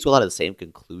leads to a lot of the same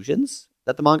conclusions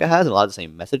that the manga has, and a lot of the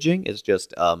same messaging. It's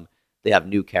just they have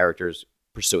new characters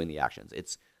pursuing the actions.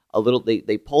 It's a little they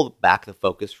pull back the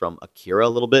focus from Akira a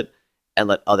little bit and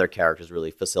let other characters really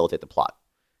facilitate the plot,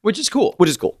 which is cool. which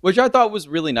is cool. Which I thought was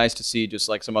really nice to see, just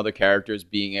like some other characters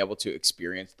being able to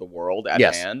experience the world at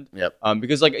Yes. hand. Yep.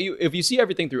 Because like if you see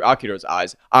everything through Akira's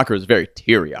eyes, Akira's very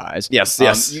teary eyes. Yes,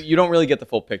 yes. You don't really get the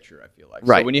full picture. I feel like.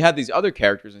 Right. So when you have these other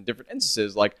characters in different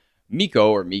instances, like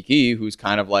Miko or Miki, who's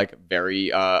kind of like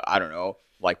very I don't know,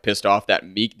 like pissed off that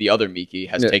the other Miki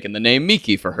has Yeah. taken the name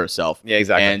Miki for herself. Yeah,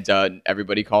 exactly. And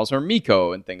everybody calls her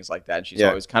Miko and things like that. And she's Yeah.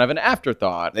 always kind of an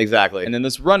afterthought. Exactly. And then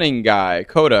this running guy,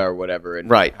 Koda or whatever, and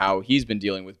Right. how he's been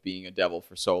dealing with being a devil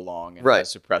for so long and Right.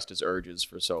 has suppressed his urges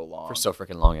for so long. for so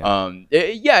freaking long.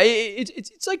 Yeah.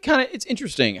 It's like kind of it's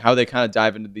interesting how they kind of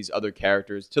dive into these other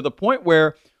characters to the point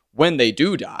where when they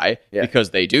do die, Yeah. because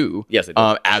they do, Yes, they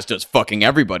do. as does fucking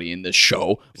everybody in this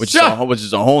show, which Sure.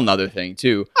 is a whole nother thing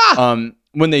too.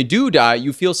 When they do die,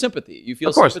 you feel sympathy. You feel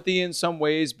Of course. sympathy in some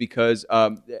ways because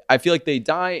I feel like they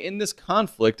die in this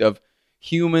conflict of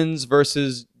humans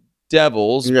versus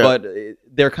devils, Yeah. but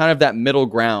they're kind of that middle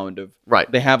ground of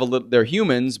Right. they have a little. They're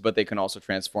humans, but they can also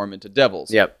transform into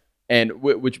devils. Yep. And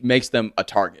which makes them a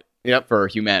target. Yep. For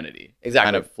humanity, Exactly.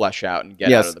 kind of flesh out and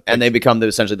get out of the picture. and they become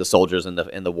essentially the soldiers in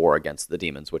the war against the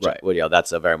demons, which Right.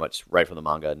 that's a very much right from the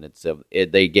manga, and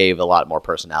they gave a lot more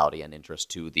personality and interest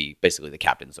to basically the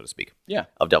captain, so to speak, Yeah.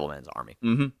 of Devilman's army.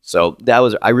 Mm-hmm. So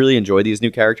I really enjoy these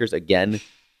new characters. Again,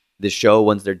 the show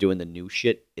once they're doing the new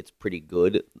shit, it's pretty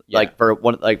good. Yeah. Like for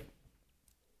one, like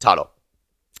Tado,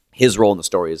 his role in the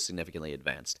story is significantly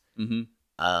advanced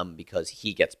Mm-hmm. because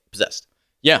he gets possessed.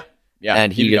 Yeah. Yeah.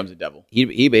 And he he- becomes a devil.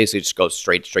 He basically just goes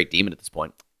straight demon at this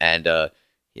point, and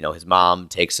his mom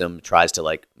takes him, tries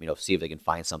to see if they can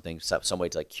find something, some way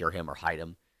to like cure him or hide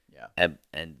him. Yeah.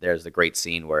 And there's the great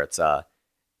scene where it's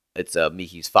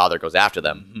Miki's father goes after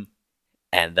them, Mhm.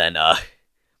 and then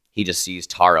he just sees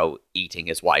Taro eating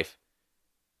his wife,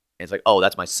 and it's like, oh,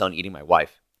 that's my son eating my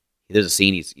wife. There's a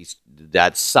scene he's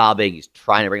dad's sobbing, he's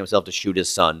trying to bring himself to shoot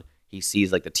his son. He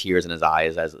sees like the tears in his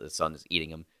eyes as his son is eating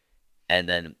him. And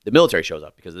then the military shows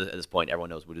up because at this point everyone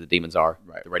knows who the demons are.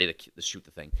 Right. They're ready to shoot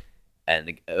the thing.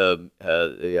 And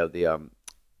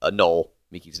Noel,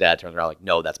 Miki's dad, turns around like,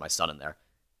 "No, that's my son in there."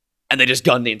 And they just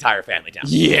gun the entire family down.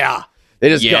 Yeah. They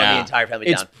just gun the entire family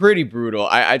it's down. pretty brutal.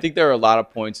 I think there are a lot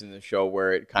of points in the show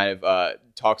where it kind of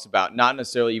talks about not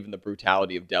necessarily even the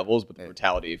brutality of devils, but the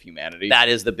brutality of humanity. That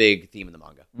is the big theme in the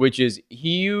manga. Which is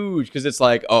huge because it's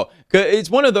like,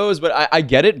 it's one of those, but I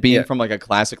get it being from like a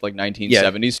classic like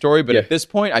 1970s story. But at this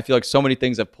point, I feel like so many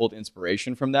things have pulled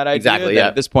inspiration from that idea. Exactly, that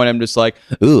at this point, I'm just like,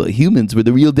 oh, humans were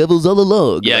the real devils all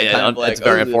along. It's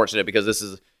very unfortunate because this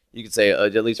is, you could say,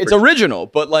 at least it's original,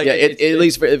 but like, at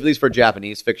least for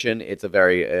Japanese fiction, it's a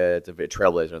very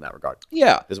trailblazer in that regard.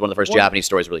 Yeah, this is one of the first Japanese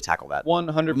stories to really tackle that.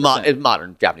 100%.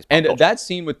 Modern Japanese pop and culture. that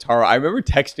scene with Taro, I remember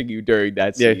texting you during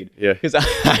that scene. Because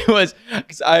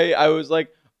I was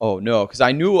like, oh no, because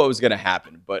I knew what was gonna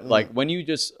happen. But like when you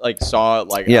just like saw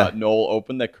like Noel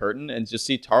open the curtain and just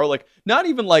see Taro like not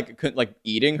even like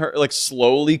eating her, like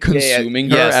slowly consuming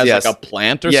her as like a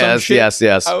plant or some shit.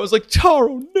 Yes. I was like,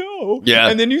 Taro, no. Yeah.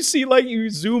 And then you see like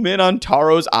you zoom in on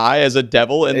Taro's eye as a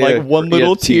devil and like one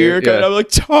little tear. And I'm like,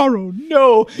 Taro,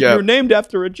 no. You're named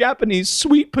after a Japanese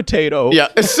sweet potato. Yeah.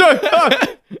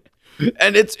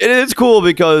 And it's cool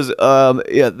because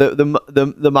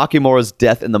the Makimura's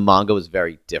death in the manga was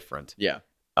very different. Yeah.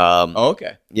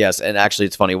 Okay. Yes, and actually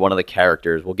it's funny, one of the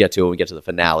characters, we'll get to when we get to the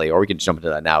finale, or we can jump into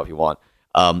that now if you want.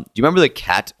 Do you remember the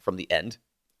cat from the end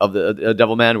of the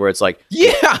Devilman where it's like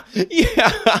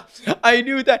I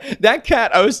knew that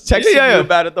cat. I was texting you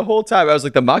about it the whole time. I was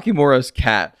like, the Makimura's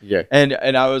cat. Yeah. And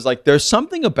I was like, there's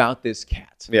something about this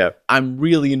cat. Yeah. I'm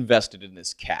really invested in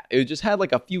this cat. It just had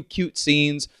like a few cute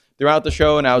scenes throughout the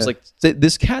show, and I was like,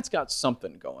 this cat's got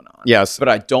something going on. Yes. But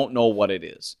I don't know what it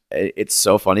is. It's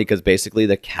so funny because basically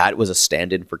the cat was a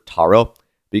stand-in for Taro,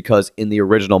 because in the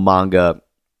original manga,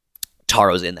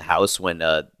 Taro's in the house when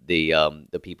the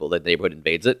neighborhood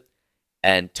invades it,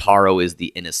 and Taro is the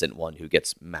innocent one who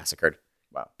gets massacred.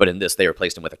 Wow. But in this, they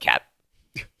replaced him with a cat.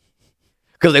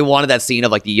 Because they wanted that scene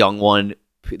of like the young one,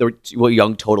 the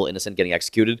young total innocent getting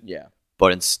executed. Yeah.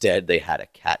 But instead, they had a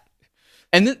cat.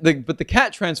 And but the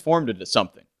cat transformed into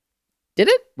something. Did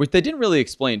it? Which they didn't really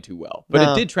explain too well, but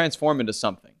it did transform into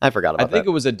something. I forgot about that. I think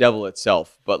it was a devil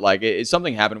itself, but like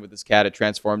something happened with this cat. It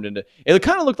transformed into. It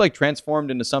kind of looked like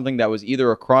transformed into something that was either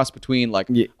a cross between like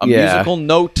a musical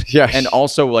note and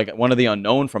also like one of the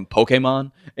unknown from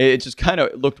Pokemon. It just kind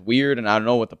of looked weird, and I don't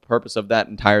know what the purpose of that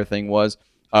entire thing was.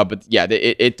 But yeah,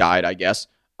 it died, I guess.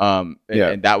 And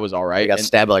that was all right. He got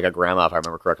stabbed by like a grandma, if I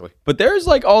remember correctly. But there's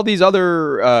like all these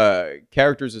other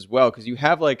characters as well, because you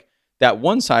have like that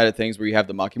one side of things where you have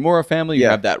the Makimura family, you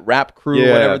have that rap crew,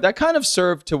 whatever. That kind of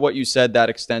served to what you said, that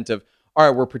extent of, all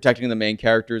right, we're protecting the main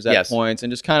characters at points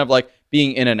and just kind of like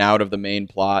being in and out of the main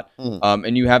plot.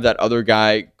 And you have that other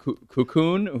guy,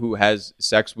 Cocoon, who has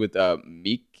sex with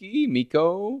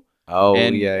Miko.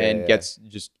 And gets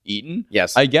just eaten.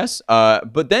 Yes. I guess.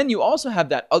 But then you also have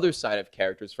that other side of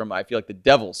characters from, I feel like, the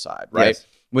devil side, right? Yes.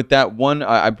 With that one,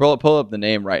 I pull up the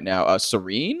name right now.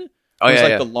 Serene? Oh, who's yeah,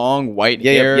 like the long white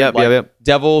hair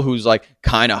devil who's like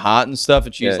kind of hot and stuff.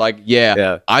 And she's like,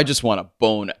 I just want to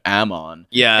bone Amon.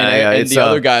 And the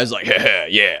other guy's like,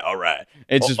 yeah, all right.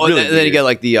 It's just really then you get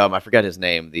like the, I forget his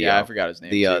name. I forgot his name.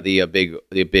 The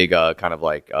big kind of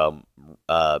like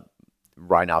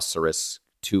rhinoceros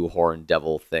two-horned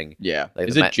devil thing. Yeah. Like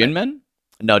is it Jinmen?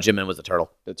 No, Jinmen was the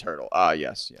turtle. The turtle.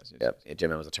 Yes. Yeah,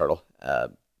 Jinmen was a turtle.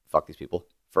 Fuck these people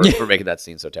for making that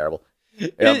scene so terrible.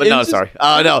 Yeah, but no, sorry.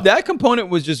 No. That component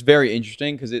was just very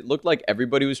interesting because it looked like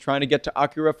everybody was trying to get to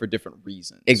Akira for different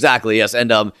reasons. Exactly, yes.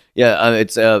 And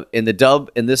it's in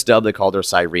this dub they called her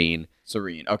Cyrene.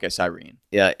 Okay, Cyrene.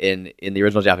 Yeah, in the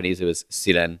original Japanese it was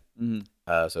Siren.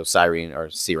 Mm-hmm. So Cyrene or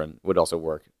Siren would also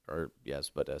work,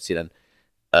 Siren.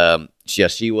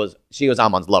 She was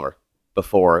Amon's lover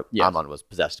before Amon was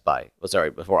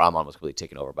before Amon was completely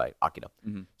taken over by Akira.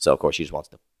 Mm-hmm. So of course she just wants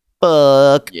to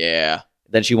fuck. Yeah.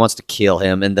 Then she wants to kill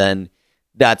him, and then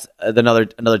that's another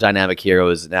dynamic here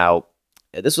is now.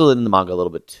 This was in the manga a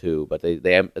little bit too, but they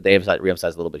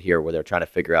reemphasized a little bit here where they're trying to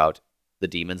figure out the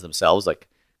demons themselves. Like,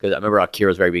 because I remember Akira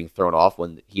was very being thrown off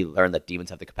when he learned that demons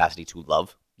have the capacity to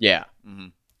love. Yeah. Mm-hmm.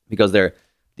 Because they're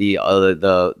the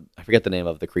I forget the name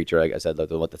of the creature. Like I said,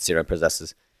 the one that Siren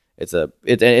possesses. It's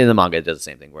in the manga. It does the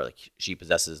same thing where like she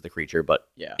possesses the creature, but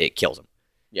it kills him.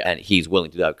 Yeah, and he's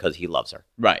willing to do that because he loves her.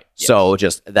 Right. Yes. So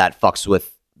just that fucks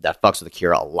with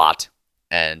Akira a lot,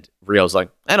 and Ryo's like,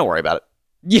 don't worry about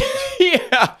it.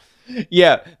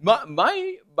 Yeah.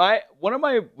 My one of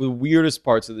my weirdest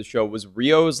parts of the show was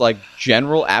Ryo's like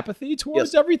general apathy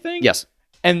towards everything. Yes.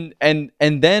 And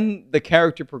then the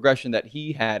character progression that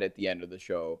he had at the end of the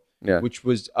show, which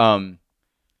was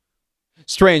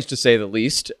strange to say the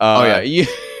least.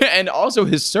 And also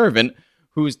his servant,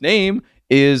 whose name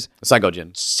is Psycho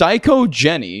Jenny. Psycho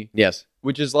Jenny. Yes.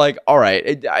 which is like, all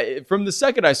right. From the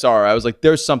second I saw her, I was like,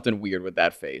 there's something weird with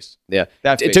that face. Yeah,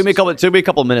 That it face took me is a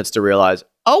couple minutes to realize.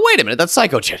 Oh, wait a minute, that's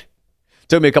Psycho Jin.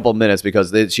 Took me a couple of minutes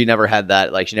because she never had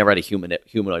that. Like she never had a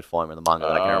humanoid form in the manga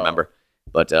that I can remember.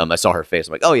 But I saw her face.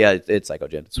 I'm like, oh yeah, it's Psycho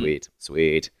Jin. Sweet.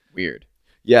 weird.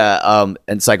 Yeah,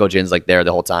 and Psycho Jin's like there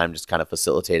the whole time, just kind of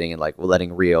facilitating and like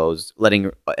letting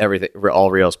everything,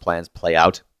 all Rio's plans play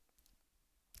out.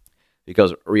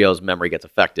 Because Rio's memory gets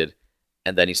affected,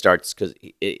 and then he starts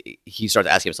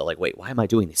asking himself like, wait, why am I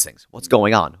doing these things? What's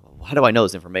going on? How do I know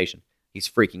this information? He's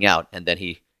freaking out, and then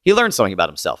he learns something about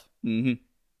himself. Mm-hmm.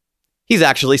 He's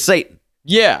actually Satan.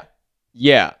 Yeah,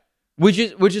 which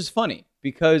is funny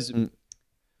because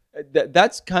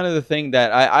that's kind of the thing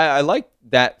that I like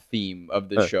that theme of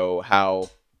the show. How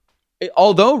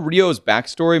although Rio's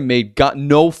backstory got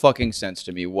no fucking sense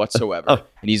to me whatsoever,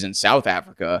 and he's in South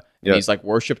Africa and he's like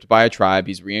worshipped by a tribe,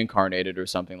 he's reincarnated or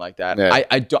something like that. Yeah.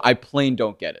 I plain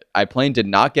don't get it. I plain did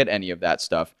not get any of that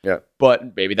stuff. Yeah,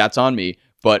 but maybe that's on me.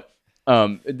 But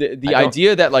the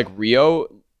idea that like Rio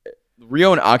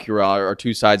and Akira are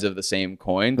two sides of the same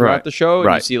coin throughout the show.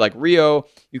 And you see like Rio,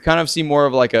 you kind of see more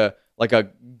of like a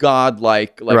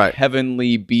godlike,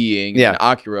 heavenly being. Yeah. And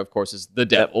Akira, of course, is the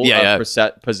devil,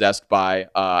 possessed by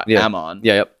Amon.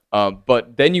 Yeah, yep.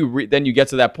 But then you get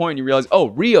to that point and you realize, oh,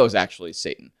 Rio's actually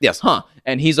Satan. Yes. Huh.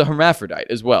 And he's a hermaphrodite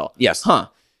as well. Yes. Huh.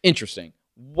 Interesting.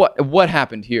 What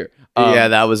happened here?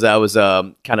 That was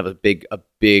kind of a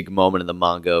big moment in the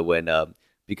manga when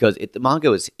because the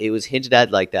manga was hinted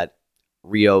at like that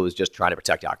Rio is just trying to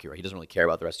protect Akira. He doesn't really care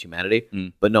about the rest of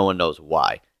humanity, but no one knows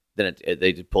why. Then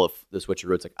they did pull the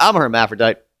switcheroo. It's like, I'm a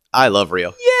hermaphrodite. I love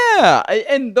Rio. Yeah,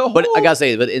 and the whole... But I gotta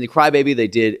say, but in the Crybaby, they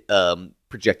did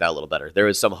project that a little better. There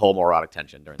is some homoerotic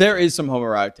tension during. There is some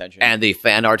homeerotic tension, and the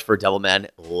fan art for Devilman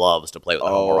loves to play with the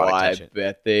homoerotic tension.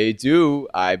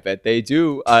 I bet they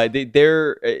do.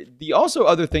 The also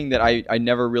other thing that I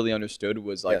never really understood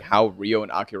was like how Rio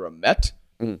and Akira met.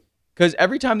 Because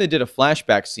every time they did a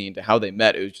flashback scene to how they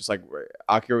met, it was just like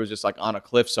Akira was just like on a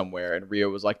cliff somewhere, and Rio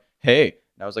was like, "Hey,"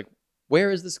 and I was like, "Where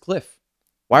is this cliff?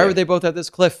 Why were they both at this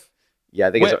cliff?" Yeah,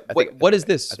 I think what is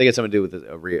this? I think it's something to do with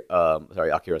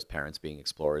Akira's parents being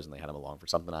explorers, and they had him along for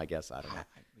something. I guess I don't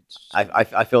know.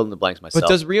 I filled in the blanks myself. But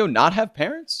does Rio not have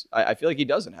parents? I feel like he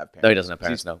doesn't have parents. No, he doesn't have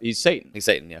parents. No, he's Satan. He's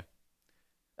Satan. Yeah.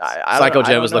 Psycho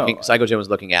Jin was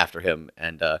looking after him,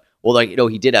 and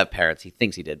he did have parents. He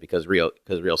thinks he did because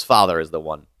Rio's father is the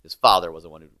one. His father was the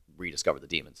one who rediscovered the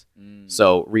demons.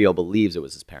 So Rio believes it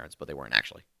was his parents, but they weren't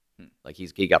actually. Like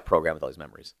he got programmed with all these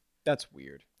memories. That's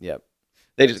weird. Yeah,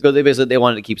 they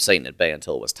wanted to keep Satan at bay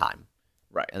until it was time.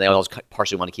 Right. And they also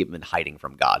partially want to keep him in hiding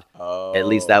from God. Oh. At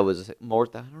least that was more...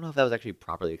 I don't know if that was actually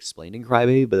properly explained in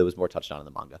Crybaby, but it was more touched on in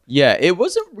the manga. Yeah, it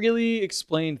wasn't really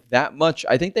explained that much.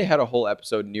 I think they had a whole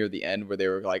episode near the end where they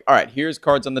were like, all right, here's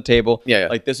cards on the table. Yeah.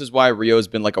 Like, this is why Rio's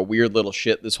been like a weird little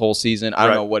shit this whole season. I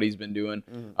don't know what he's been doing,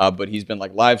 but he's been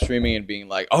like live streaming and being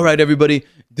like, all right, everybody,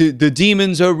 the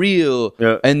demons are real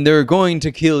and they're going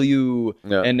to kill you.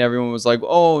 Yeah. And everyone was like,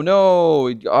 oh,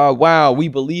 no. Wow, we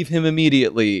believe him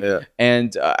immediately. Yeah. And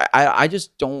I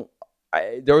just don't.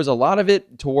 There was a lot of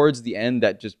it towards the end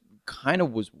that just kind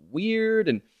of was weird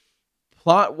and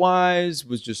plot-wise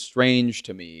was just strange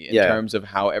to me in terms of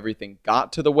how everything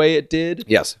got to the way it did.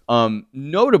 Yes.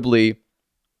 Notably,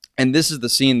 and this is the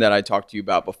scene that I talked to you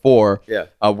about before,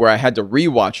 where I had to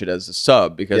rewatch it as a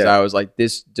sub because I was like,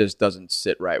 this just doesn't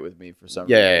sit right with me for some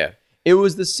reason. Yeah. It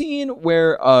was the scene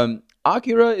where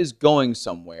Akira is going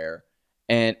somewhere.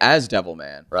 And as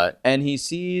Devilman, right? And he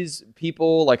sees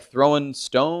people like throwing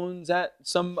stones at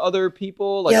some other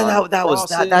people. Like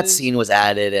that scene was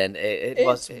added, and it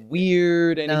was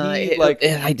weird. And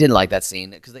I didn't like that scene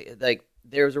because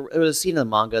there was a scene in the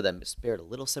manga that spared a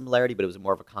little similarity, but it was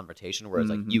more of a confrontation where it's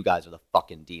like, you guys are the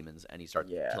fucking demons, and he starts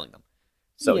killing them.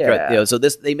 So so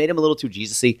they made him a little too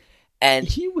Jesus-y. And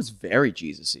he was very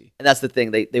Jesus-y. And that's the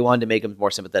thing. They wanted to make him more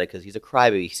sympathetic because he's a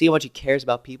crybaby. See how much he cares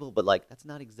about people, but that's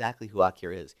not exactly who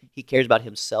Akira is. He cares about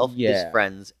himself, his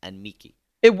friends, and Miki.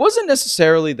 It wasn't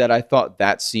necessarily that I thought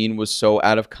that scene was so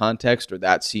out of context or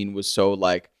that scene was so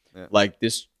like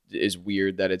this is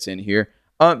weird that it's in here.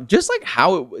 Just like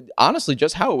how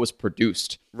it was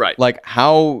produced. Right. Like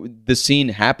how the scene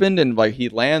happened and like he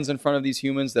lands in front of these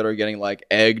humans that are getting like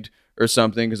egged or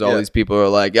something because all these people are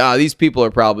like, these people are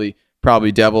probably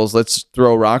devils. Let's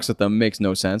throw rocks at them. Makes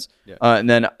no sense. Yeah. And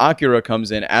then Akira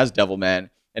comes in as Devilman,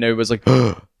 and everybody's like,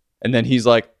 and then he's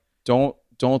like, don't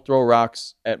throw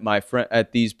rocks at my friend,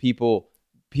 at these people.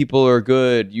 People are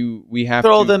good. We have to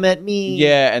throw them at me.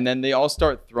 Yeah, and then they all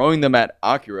start throwing them at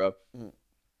Akira.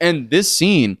 And this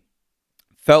scene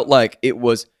felt like it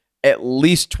was at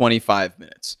least 25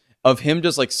 minutes of him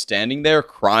just like standing there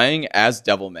crying as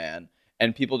Devilman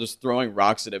and people just throwing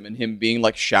rocks at him and him being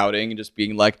like shouting and just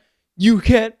being like, you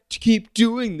can't keep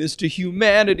doing this to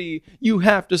humanity. You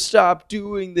have to stop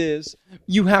doing this.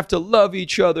 You have to love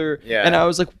each other. Yeah. And I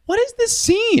was like, what is this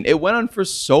scene? It went on for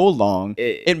so long.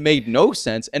 It made no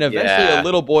sense. And eventually a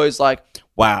little boy's like,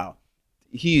 wow,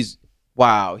 he's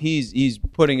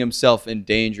putting himself in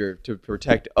danger to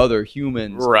protect other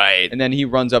humans. Right. And then he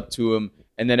runs up to him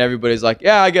and then everybody's like,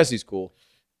 yeah, I guess he's cool.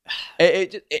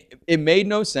 It made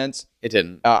no sense. It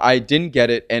didn't. I didn't get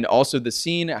it, and also the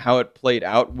scene, how it played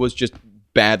out, was just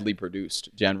badly produced.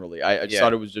 Generally, I just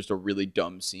thought it was just a really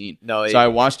dumb scene. No, so I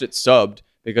watched it subbed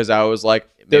because I was like,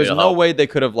 "There's no way they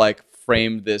could have like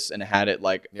framed this and had it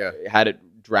had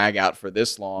it drag out for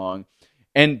this long."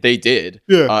 And they did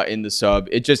in the sub.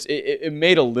 It just it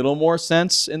made a little more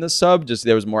sense in the sub. Just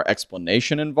there was more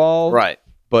explanation involved, right?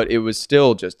 But it was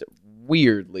still just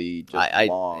weirdly just I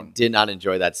long. did not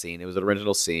enjoy that scene. It was an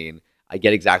original scene. I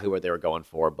get exactly what they were going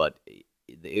for, but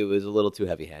it was a little too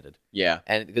heavy-handed. Yeah.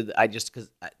 And because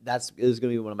that's going to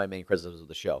be one of my main criticisms of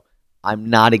the show. I'm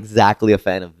not exactly a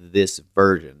fan of this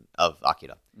version of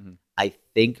Akira. Mm-hmm. I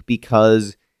think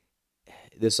because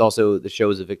the show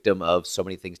is a victim of so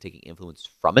many things taking influence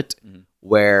from it,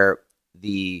 where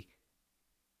the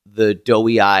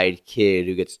doughy-eyed kid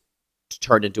who gets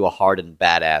turned into a hardened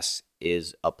badass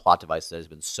is a plot device that has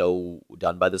been so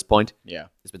done by this point. Yeah.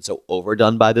 It's been so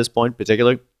overdone by this point,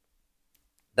 particularly,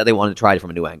 that they wanted to try it from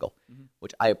a new angle,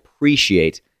 which I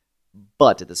appreciate.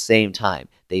 But at the same time,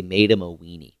 they made him a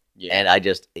weenie. Yeah. And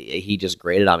he just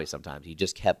grated on me sometimes. He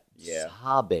just kept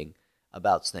sobbing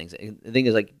about things. And the thing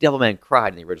is, like, Devilman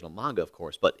cried in the original manga, of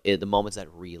course, but in the moments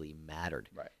that really mattered.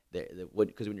 Right.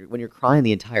 Because when you're crying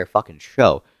the entire fucking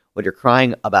show, when you're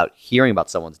crying about hearing about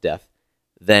someone's death,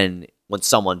 then when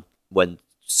someone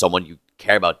you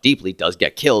care about deeply does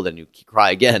get killed and you cry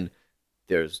again,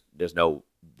 there's no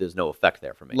effect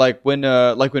there for me. Like when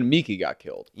Miki got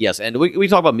killed. Yes, and we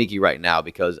talk about Miki right now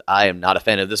because I am not a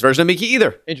fan of this version of Miki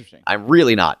either. Interesting. I'm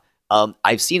really not.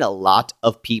 I've seen a lot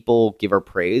of people give her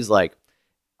praise, like,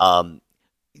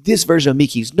 this version of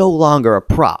Miki is no longer a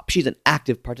prop. She's an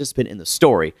active participant in the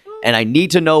story, and I need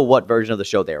to know what version of the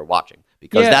show they are watching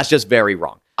because that's just very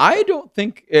wrong. I don't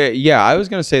think, I was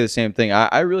going to say the same thing.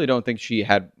 I really don't think she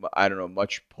had,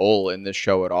 much pull in this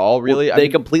show at all, really. Well, they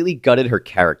completely gutted her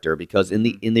character because in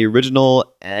the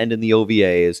original and in the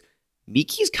OVAs,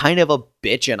 Miki's kind of a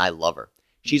bitch and I love her.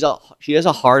 She has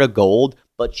a heart of gold,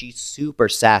 but she's super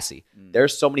sassy.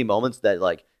 There's so many moments that,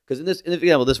 like, because in the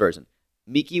example of this version,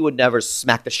 Miki would never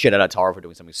smack the shit out of Taro for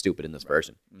doing something stupid in this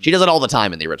version. She does it all the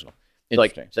time in the original. She's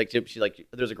like,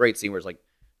 there's a great scene where it's like,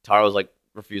 Taro's like,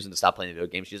 refusing to stop playing video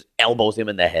games. She just elbows him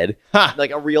in the head.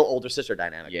 Like a real older sister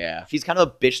dynamic. Yeah. She's kind of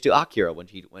a bitch to Akira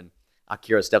when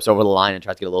Akira steps over the line and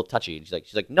tries to get a little touchy. And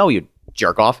she's like, no, you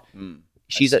jerk off.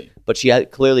 But she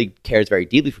clearly cares very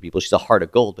deeply for people. She's a heart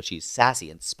of gold, but she's sassy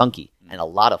and spunky and a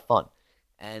lot of fun.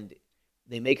 And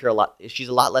they make her she's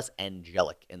a lot less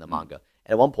angelic in the manga.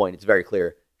 And at one point, it's very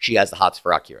clear she has the hots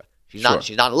for Akira. She's not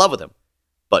in love with him,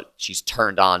 but she's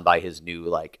turned on by his new,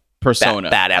 like, persona.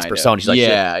 Badass persona. She's like,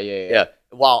 yeah.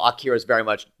 While Akira's very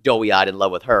much doughy-eyed in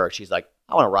love with her, she's like,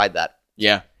 I want to ride that.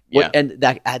 Yeah. And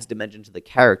that adds dimension to the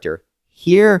character.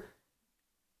 Here,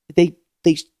 they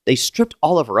stripped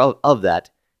all of her of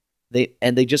that.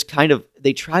 They just kind of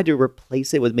tried to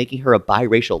replace it with making her a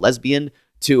biracial lesbian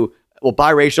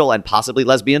biracial and possibly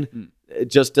lesbian,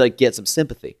 just to, like, get some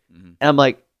sympathy. And I'm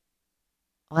like,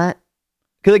 what?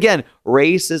 Because again,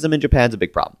 racism in Japan's a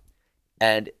big problem,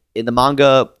 and in the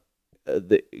manga,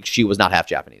 she was not half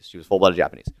Japanese. She was full-blooded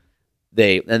Japanese.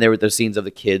 There were the scenes of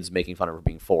the kids making fun of her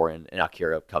being foreign and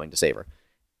Akira coming to save her.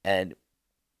 And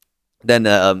then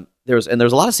there's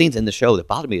a lot of scenes in the show that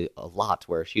bothered me a lot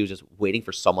where she was just waiting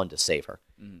for someone to save her.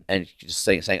 And just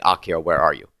saying, Akira, where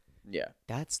are you? Yeah.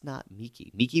 That's not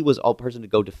Miki. Miki was all person to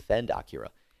go defend Akira.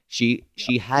 She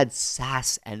had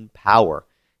sass and power.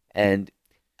 And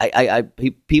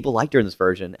people liked her in this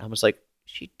version. I'm just like,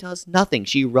 she does nothing.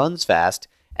 She runs fast.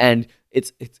 And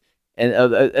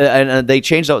and they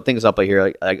changed things up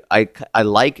here. I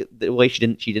like the way she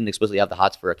didn't explicitly have the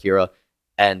hots for Akira,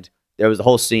 and there was a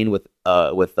whole scene with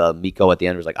Miko at the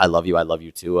end. Where it was like, I love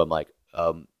you too. I'm like,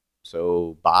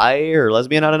 so bi or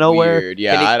lesbian out of nowhere? Weird.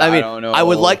 Yeah, I don't know. I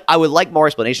would like more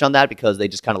explanation on that because they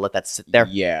just kind of let that sit there.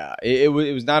 Yeah, it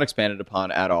was not expanded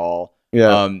upon at all.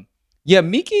 Yeah.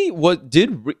 Miki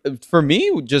for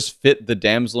me just fit the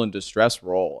damsel in distress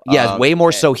role. Yeah, it's way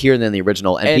more so here than the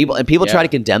original. And people try to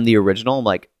condemn the original. I'm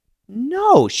like,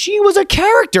 No, she was a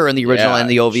character in the original and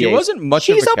the OVA. She wasn't much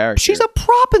of a character. She's a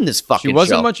prop in this fucking show. She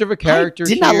wasn't much of a character. I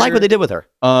did not like what they did with her.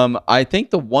 I think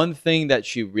the one thing that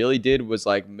she really did was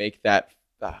like make that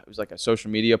it was like a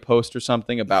social media post or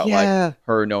something about like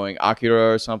her knowing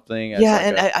Akira or something. Yeah,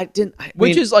 and I didn't.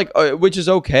 Which is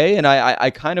okay, and I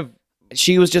kind of.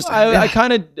 She was just. I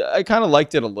kind of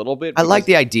liked it a little bit. I like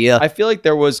the idea. I feel like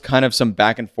there was kind of some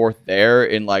back and forth there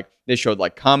in like they showed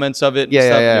like comments of it and stuff.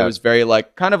 Yeah. And it was very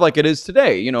like kind of like it is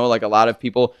today, you know, like a lot of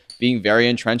people being very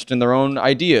entrenched in their own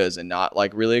ideas and not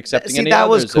like really accepting any that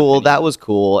was others' cool. opinions. That was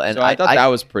cool. And so I thought that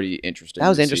was pretty interesting. That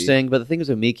was to interesting. see. But the thing was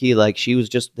with Miki, like she was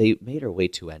just they made her way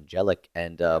too angelic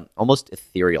and almost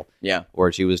ethereal. Yeah.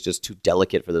 Or she was just too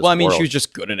delicate for this. Well, I mean, world. she was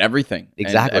just good in everything.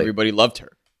 Exactly. And everybody loved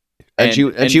her. And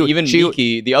even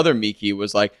Miki, the other Miki,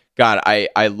 was like, God,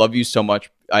 I love you so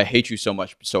much. I hate you so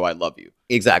much, so I love you.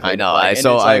 Exactly. No,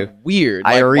 weird.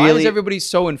 I like, really, why is everybody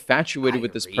so infatuated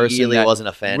with this person? Really that wasn't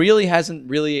a fan. Really hasn't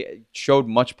really showed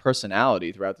much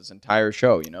personality throughout this entire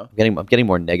show. You know, I'm getting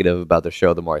more negative about the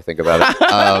show the more I think about it.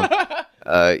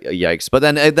 Yikes! But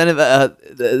then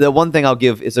the one thing I'll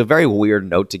give is a very weird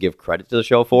note to give credit to the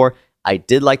show for. I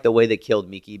did like the way they killed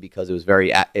Miki because it was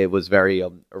very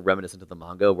reminiscent of the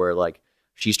manga where like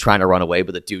she's trying to run away,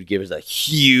 but the dude gives a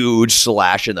huge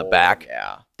slash in the back.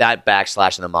 Yeah, that back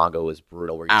slash in the manga was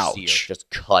brutal. Where you see her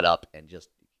just cut up and just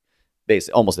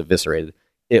basically almost eviscerated.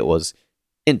 It was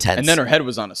intense. And then her head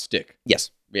was on a stick.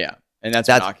 Yes. Yeah, and that's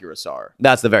when Akira saw her.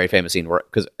 That's the very famous scene where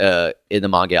because in the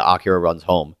manga Akira runs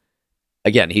home.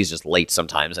 Again, he's just late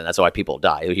sometimes, and that's why people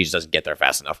die. He just doesn't get there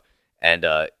fast enough. And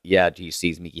he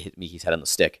sees Miki hit Miki's head on the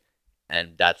stick,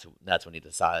 and that's when he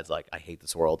decides like I hate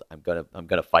this world. I'm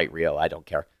gonna fight Ryo. I don't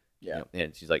care. Yeah. You know?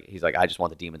 And he's like I just want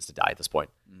the demons to die at this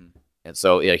point. Mm-hmm. And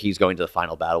so he's going to the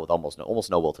final battle with almost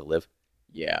no will to live.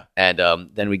 Yeah. And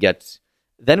then we get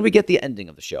the ending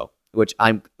of the show, which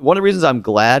one of the reasons I'm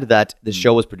glad that the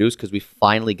show was produced because we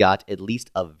finally got at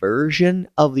least a version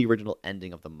of the original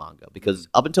ending of the manga. Because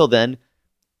up until then,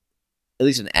 at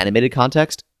least in an animated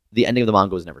context, the ending of the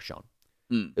manga was never shown.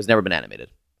 It was never been animated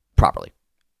properly.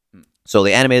 So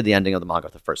they animated the ending of the manga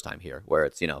the first time here, where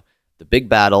it's the big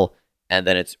battle, and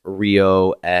then it's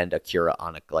Ryo and Akira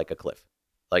on a cliff,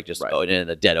 like just in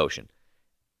a dead ocean.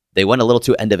 They went a little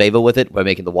too end of Eva with it by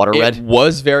making the water red. It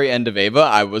was very end of Eva.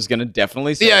 I was gonna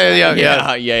definitely say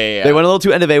yeah. They went a little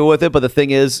too end of Eva with it, but the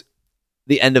thing is,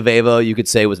 the end of Eva you could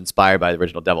say was inspired by the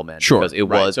original Devilman. Sure, because it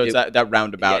was. So it's that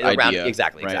roundabout idea.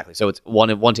 Exactly. So it's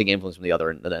one taking influence from the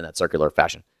other in that circular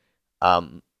fashion. I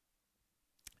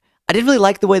didn't really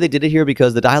like the way they did it here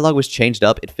because the dialogue was changed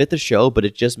up. It fit the show, but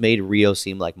it just made Ryo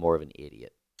seem like more of an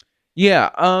idiot. Yeah.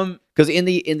 Because in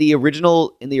the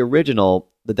original,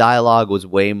 the dialogue was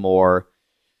way more.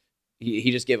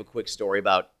 He just gave a quick story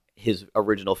about his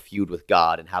original feud with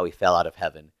God and how he fell out of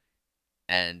heaven,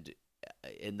 and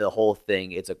in the whole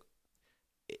thing, in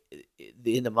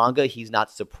the manga he's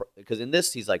not surprised because in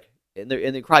this he's like in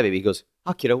the Crybaby he goes,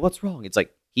 Akira, what's wrong? It's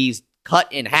like he's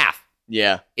cut in half.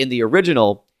 Yeah. In the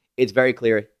original, it's very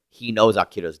clear he knows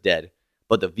Akira's dead,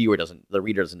 but the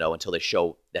reader doesn't know until they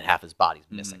show that half his body's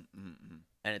missing. Mm-hmm.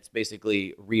 And it's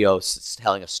basically Ryo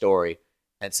telling a story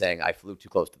and saying, I flew too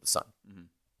close to the sun. Mm-hmm.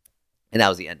 And that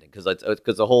was the ending. Because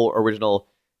the whole original,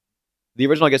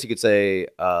 I guess you could say,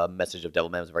 message of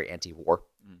Devilman was very anti-war.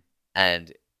 Mm-hmm.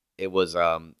 And it was,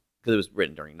 because it was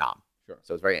written during Nam. Sure.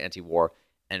 So it's very anti-war.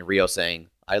 And Ryo saying,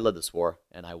 I led this war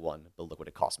and I won, but look what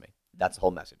it cost me. That's the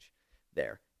whole message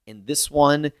there. In this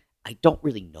one, I don't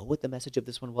really know what the message of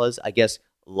this one was. I guess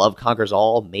love conquers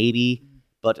all, maybe.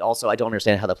 But also, I don't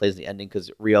understand how that plays in the ending because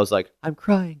Ryo's like, I'm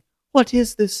crying. What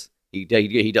is this? He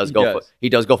does go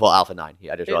full Alpha 9.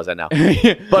 I just realized that now.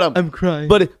 But I'm crying.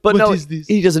 But what no, is this?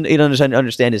 He doesn't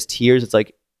understand his tears. It's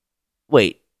like,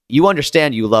 wait, you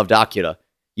understand you loved Akira.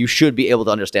 You should be able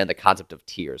to understand the concept of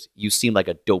tears. You seem like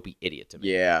a dopey idiot to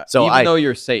me. Yeah. So even though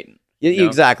you're Satan. You know?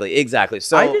 Exactly.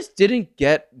 So I just didn't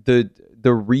get the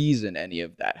reason any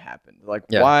of that happened. Like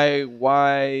why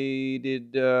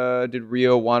did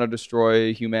Ryo want to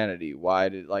destroy humanity? Why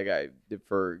did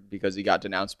because he got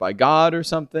denounced by God or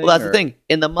something? Well, that's the thing.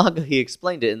 In the manga, he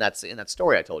explained it in that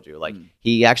story I told you. Like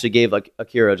he actually gave like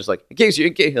Akira just like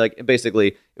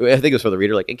basically I think it was for the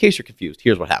reader like in case you're confused,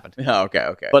 here's what happened. Oh,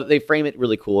 okay. But they frame it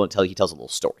really cool until he tells a little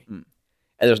story, and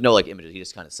there's no like images. He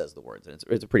just kind of says the words, and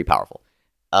it's pretty powerful.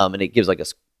 And it gives like a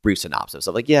brief synopsis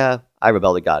of like, yeah, I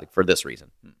rebelled to God for this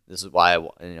reason. This is why I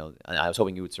was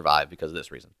hoping you would survive because of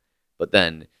this reason. But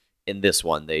then in this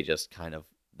one, they kind of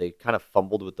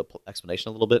fumbled with the explanation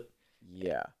a little bit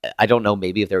Yeah. I don't know.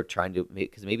 Maybe if they're trying to,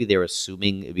 because maybe they're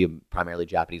assuming it'd be a primarily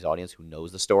Japanese audience who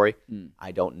knows the story.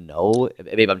 I don't know.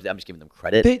 Maybe I'm just giving them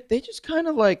credit. They just kind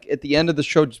of like at the end of the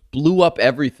show just blew up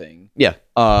everything. Yeah.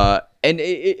 And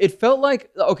it felt like,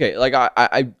 okay, like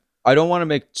I don't want to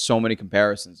make so many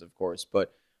comparisons, of course,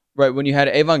 but right when you had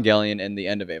Evangelion and the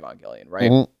end of Evangelion,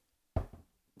 right? Mhm.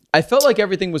 I felt like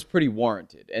everything was pretty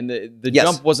warranted, and the Yes.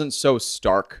 jump wasn't so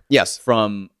stark. Yes.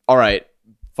 From all right,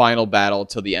 final battle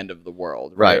to the end of the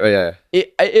world. Right. Yeah.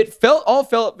 It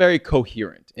felt very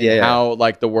coherent in Yeah. how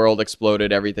like the world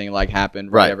exploded, everything like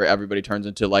happened. Right. Everybody turns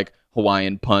into like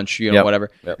Hawaiian Punch, Yep.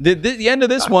 whatever. Yep. The end of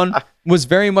this one was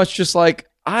very much just like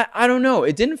I don't know.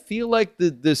 It didn't feel like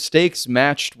the stakes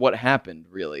matched what happened.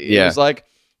 Really, Yeah. It was like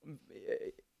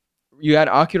you had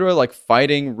Akira like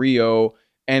fighting Rio.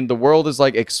 And the world is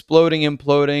like exploding,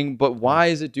 imploding. But why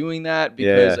is it doing that?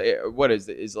 Because what is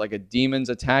it? Is like a demon's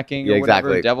attacking or whatever,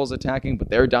 exactly. devil's attacking, but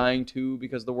they're dying too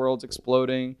because the world's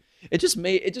exploding. It just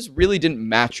really didn't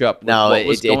match up with what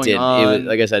was going didn't. on. It was,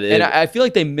 like I said, And I feel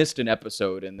like they missed an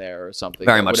episode in there or something.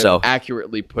 Very that much would have so.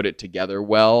 accurately put it together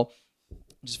well. It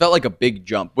just felt like a big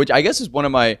jump, which I guess is one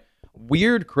of my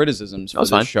weird criticisms for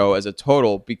That's the fine. show as a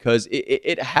total, because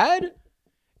it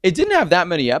didn't have that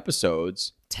many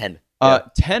episodes. 10.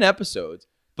 10 episodes,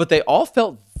 but they all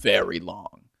felt very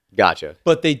long. Gotcha.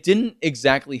 But they didn't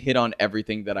exactly hit on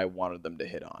everything that I wanted them to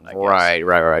hit on, I guess.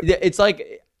 Right. Yeah, it's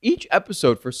like each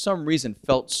episode, for some reason,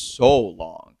 felt so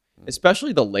long.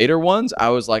 Especially the later ones, I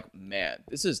was like, man,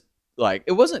 this is like,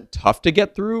 it wasn't tough to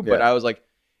get through, but Yeah. I was like,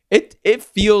 it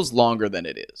feels longer than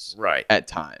it is. Right. At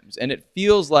times. And it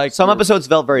feels like Some episodes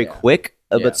felt very quick,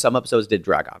 Yeah. but some episodes did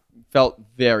drag on. felt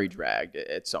very dragged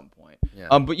at some point. Yeah.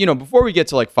 But before we get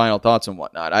to like final thoughts and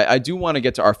whatnot, I do want to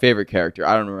get to our favorite character.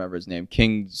 I don't remember his name,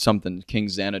 King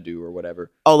Xanadu or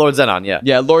whatever. Oh, Lord Zenon, yeah.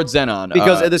 Yeah, Lord Zenon.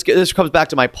 Because this comes back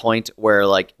to my point where,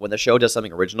 like, when the show does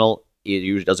something original, it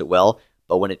usually does it well.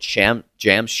 But when it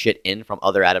jams shit in from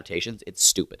other adaptations, it's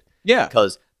stupid. yeah,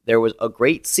 Because there was a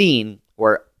great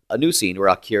a new scene where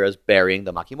Akira's burying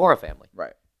the Makimura family.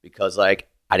 right. Because, like,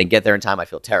 I didn't get there in time, I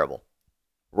feel terrible.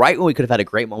 Right when we could have had a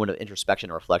great moment of introspection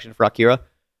and reflection for Akira,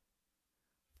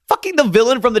 fucking the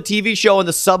villain from the TV show and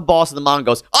the sub-boss of the manga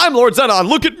goes, "I'm Lord Zenon,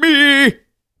 look at me!"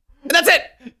 And that's it!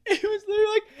 It was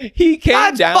literally like he came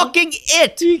That's down. fucking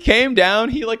it! He came down.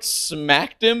 He like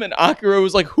smacked him, and Akira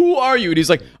was like, "Who are you?" And he's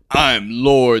like, "I'm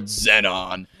Lord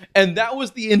Zenon." And that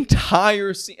was the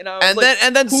entire scene. And I was like,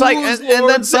 And then "Who Psycho is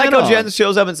Lord Zenon?" Gen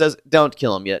shows up and says, "Don't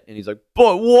kill him yet." And he's like,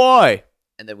 "But why?"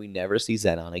 And then we never see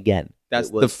Zenon again. That's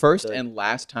It was the first and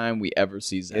last time we ever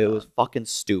see Zenon. It was fucking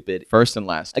stupid. first and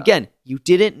last time. Again, you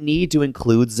didn't need to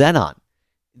include Zenon.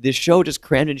 This show just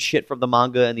crammed in shit from the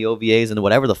manga and the OVAs and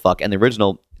whatever the fuck and the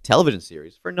original television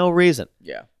series for no reason.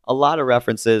 Yeah. A lot of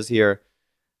references here,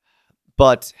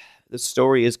 but the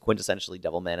story is quintessentially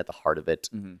Devilman at the heart of it.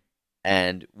 Mhm.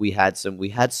 And we had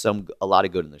a lot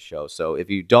of good in the show. So if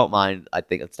you don't mind, I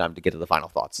think it's time to get to the final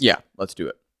thoughts. Yeah, let's do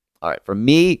it. All right. For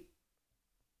me,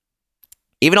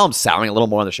 even though I'm souring a little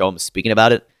more on the show, I'm speaking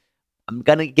about it, I'm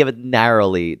going to give it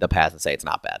narrowly the pass and say it's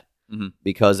not bad. Mhm.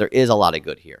 Because there is a lot of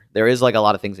good here. There is like a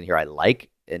lot of things in here I like.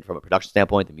 And from a production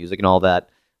standpoint, the music and all that,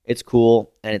 it's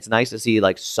cool. And it's nice to see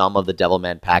like some of the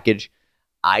Devilman package.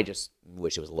 I just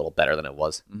wish it was a little better than it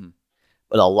was. Mhm.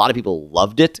 But a lot of people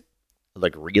loved it.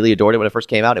 Like really adored it when it first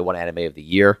came out. It won Anime of the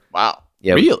Year. Wow.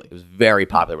 Yeah, Really? it was very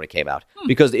popular when it came out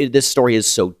because this story is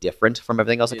so different from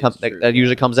everything else It is true, that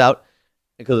usually comes out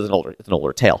because it's an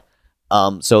older tale.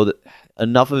 So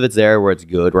enough of it's there where it's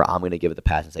good. Where I'm going to give it the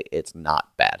pass and say it's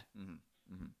not bad.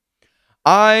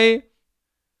 I,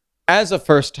 as a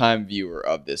first-time viewer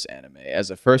of this anime, as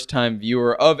a first-time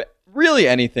viewer of really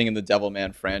anything in the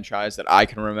Devilman franchise that I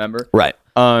can remember, Right.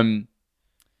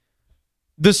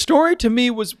 the story to me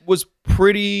was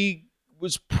pretty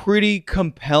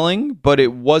compelling, but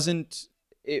it wasn't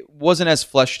as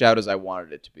fleshed out as I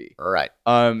wanted it to be. Right.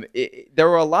 There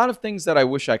were a lot of things that I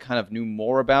wish I kind of knew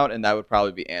more about, and that would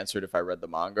probably be answered if I read the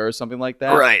manga or something like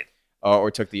that, Right.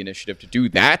 Or took the initiative to do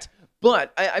that.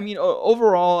 But I mean,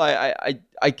 overall,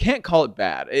 I can't call it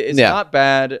bad. It's not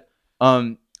bad.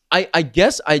 I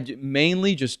guess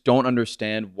mainly just don't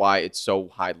understand why it's so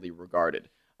highly regarded.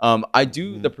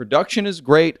 The production is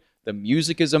great. The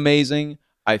music is amazing.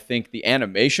 I think the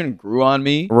animation grew on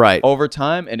me over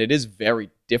time, and it is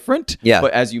very different. Yeah.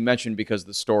 But as you mentioned, because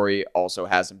the story also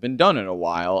hasn't been done in a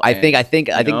while. I think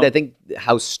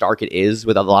how stark it is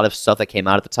with a lot of stuff that came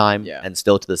out at the time, and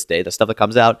still to this day, the stuff that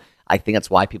comes out. I think that's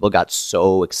why people got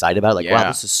so excited about it. Like, wow,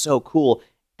 this is so cool.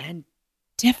 And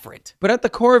different. But at the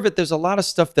core of it, there's a lot of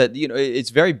stuff that, it's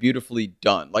very beautifully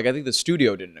done. Like, I think the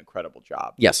studio did an incredible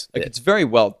job. Yes. Like, it's very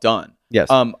well done. Yes.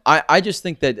 I just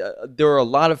think that there are a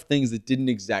lot of things that didn't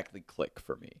exactly click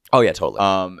for me. Oh yeah, totally.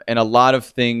 And a lot of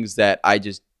things that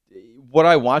what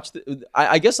I watched,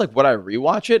 I guess, like, would I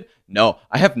rewatch it? No,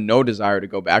 I have no desire to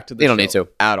go back to the You don't need to.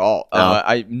 at all.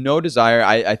 No. No desire.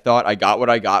 I thought I got what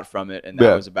I got from it, and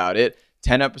that was about it.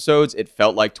 10 episodes, it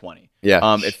felt like 20.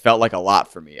 Yeah. It felt like a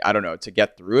lot for me. I don't know, to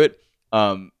get through it.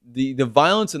 The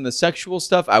violence and the sexual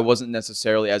stuff, I wasn't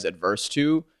necessarily as adverse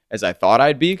to as I thought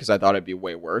I'd be, because I thought it'd be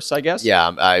way worse, I guess. Yeah,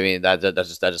 I mean that's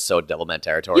just so Devilman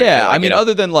territory. Yeah, Like, I mean,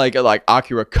 other than like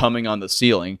Akira coming on the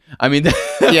ceiling, I mean,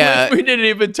 Yeah. we didn't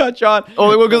even touch on.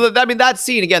 Oh, well, because I mean that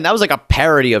scene again, that was like a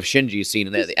parody of Shinji's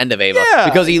scene at the end of Eva, Yeah,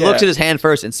 because he looks yeah. at his hand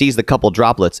first and sees the couple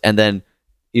droplets, and then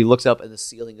he looks up and the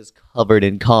ceiling is covered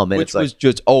in cum, and Which it's like, was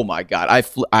just, oh my God,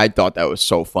 I thought that was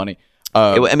so funny.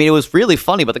 I mean, it was really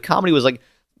funny, but the comedy was like,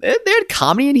 they had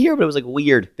comedy in here, but it was like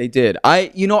weird. They did.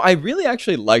 I really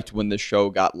actually liked when the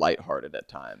show got lighthearted at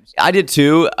times. I did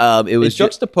too. It was It's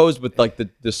juxtaposed with like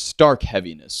the stark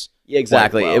heaviness. yeah,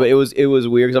 exactly. quite well. It was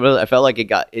weird because I felt like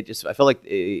I felt like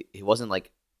it wasn't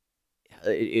like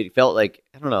it felt like,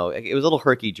 I don't know, it was a little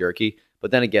herky jerky.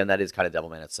 But then again, that is kind of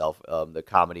Devilman itself. The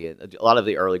comedy, and a lot of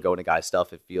the early Go Nagai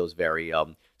stuff, it feels very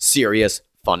serious,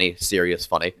 funny.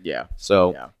 Yeah.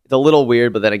 So Yeah. it's a little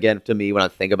weird, but then again, to me, when I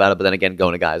think about it, but then again, Go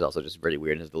Nagai is also just really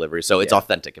weird in his delivery. So it's Yeah.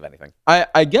 authentic, if anything.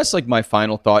 I guess like my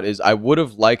final thought is I would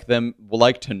have liked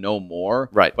to know more,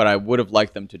 Right. But I would have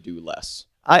liked them to do less.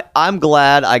 I'm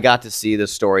glad I got to see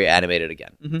this story animated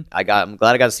again. Mhm. I'm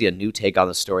glad I got to see a new take on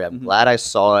the story. I'm glad I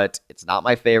saw it. It's not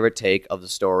my favorite take of the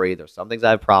story. There's some things I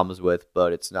have problems with,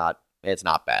 but it's not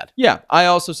bad. Yeah, I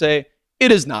also say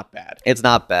it is not bad. It's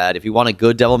not bad. If you want a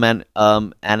good Devilman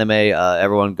anime,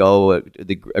 everyone go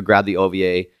grab the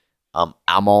OVA.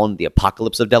 Amon, the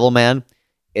Apocalypse of Devilman.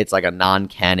 It's like a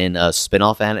non-canon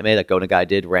spin-off anime that Go Nagai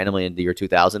did randomly in the year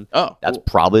 2000. Oh, That's cool.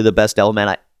 probably the best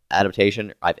Devilman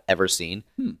adaptation I've ever seen.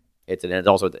 Hmm. It's an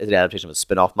adaptation of a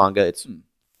spin-off manga. It's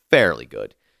fairly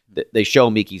good. They show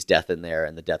Miki's death in there,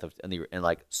 and the death of and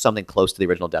like something close to the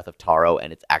original death of Taro,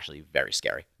 and it's actually very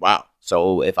scary. Wow,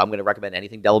 So if I'm going to recommend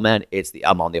anything Devilman, it's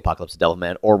I'm on the Apocalypse of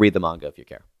Devilman, or read the manga if you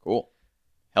care. cool.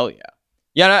 Hell yeah.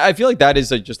 Yeah, and I feel like that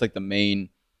is like just like the main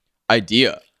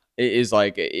idea is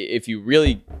like if you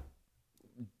really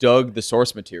dug the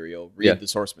source material, read Yeah. the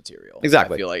source material.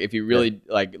 Exactly. I feel like if you really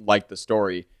like the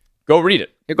story, go read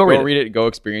it. Yeah, go read it. Go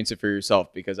experience it for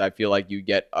yourself, because I feel like you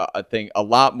get a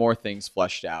lot more things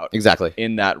fleshed out Exactly.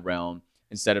 in that realm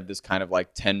instead of this kind of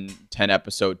like 10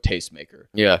 episode tastemaker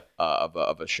Yeah.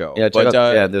 of a show. Yeah. But, Check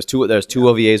out, yeah. There's two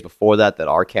OVAs before that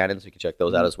are canon, so you can check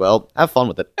those out as well. Have fun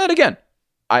with it. And again,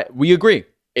 we agree.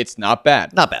 It's not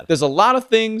bad. Not bad. There's a lot of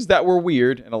things that were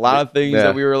weird and a lot of things Yeah.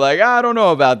 that we were like, I don't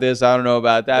know about this. I don't know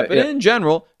about that. But Yeah. in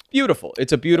general, beautiful.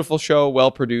 It's a beautiful show,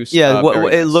 well produced. Yeah.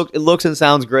 very It nice. looks and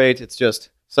sounds great. It's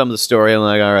just some of the story. I'm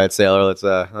like, all right, Sailor, let's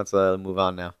move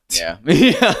on now. Yeah.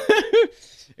 Yeah.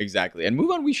 Exactly. And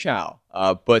move on we shall.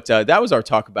 But that was our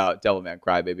talk about Devilman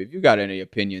Crybaby. If you got any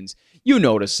opinions, you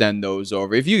know to send those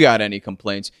over. If you got any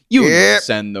complaints, you know to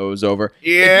send those over.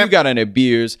 If you got any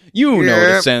beers, you know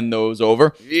to send those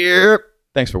over. Yep.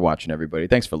 Thanks for watching, everybody.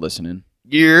 Thanks for listening.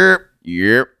 Yep.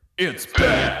 Yep. It's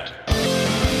bad.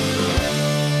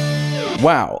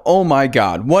 Wow, oh my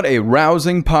god, what a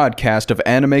rousing podcast of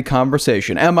anime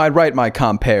conversation. Am I right, my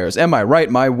compares? Am I right,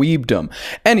 my weebdom?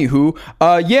 Anywho,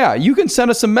 yeah, you can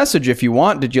send us a message if you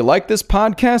want. Did you like this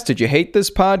podcast? Did you hate this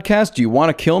podcast? Do you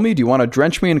want to kill me? Do you want to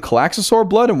drench me in Calaxosaur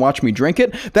blood and watch me drink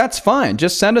it? That's fine.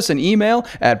 Just send us an email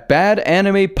at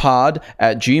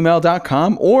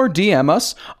badanimepod@gmail.com or DM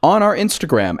us on our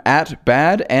Instagram at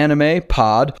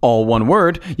badanimepod, all one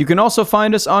word. You can also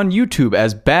find us on YouTube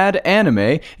as Bad Anime,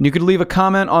 and you could leave a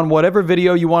comment on whatever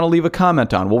video you want to leave a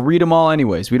comment on. We'll read them all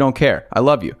anyways. We don't care. I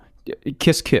love you.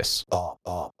 Kiss, kiss.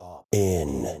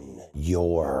 In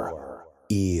your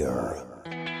ear.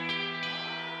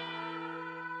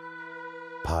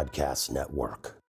 Podcast Network.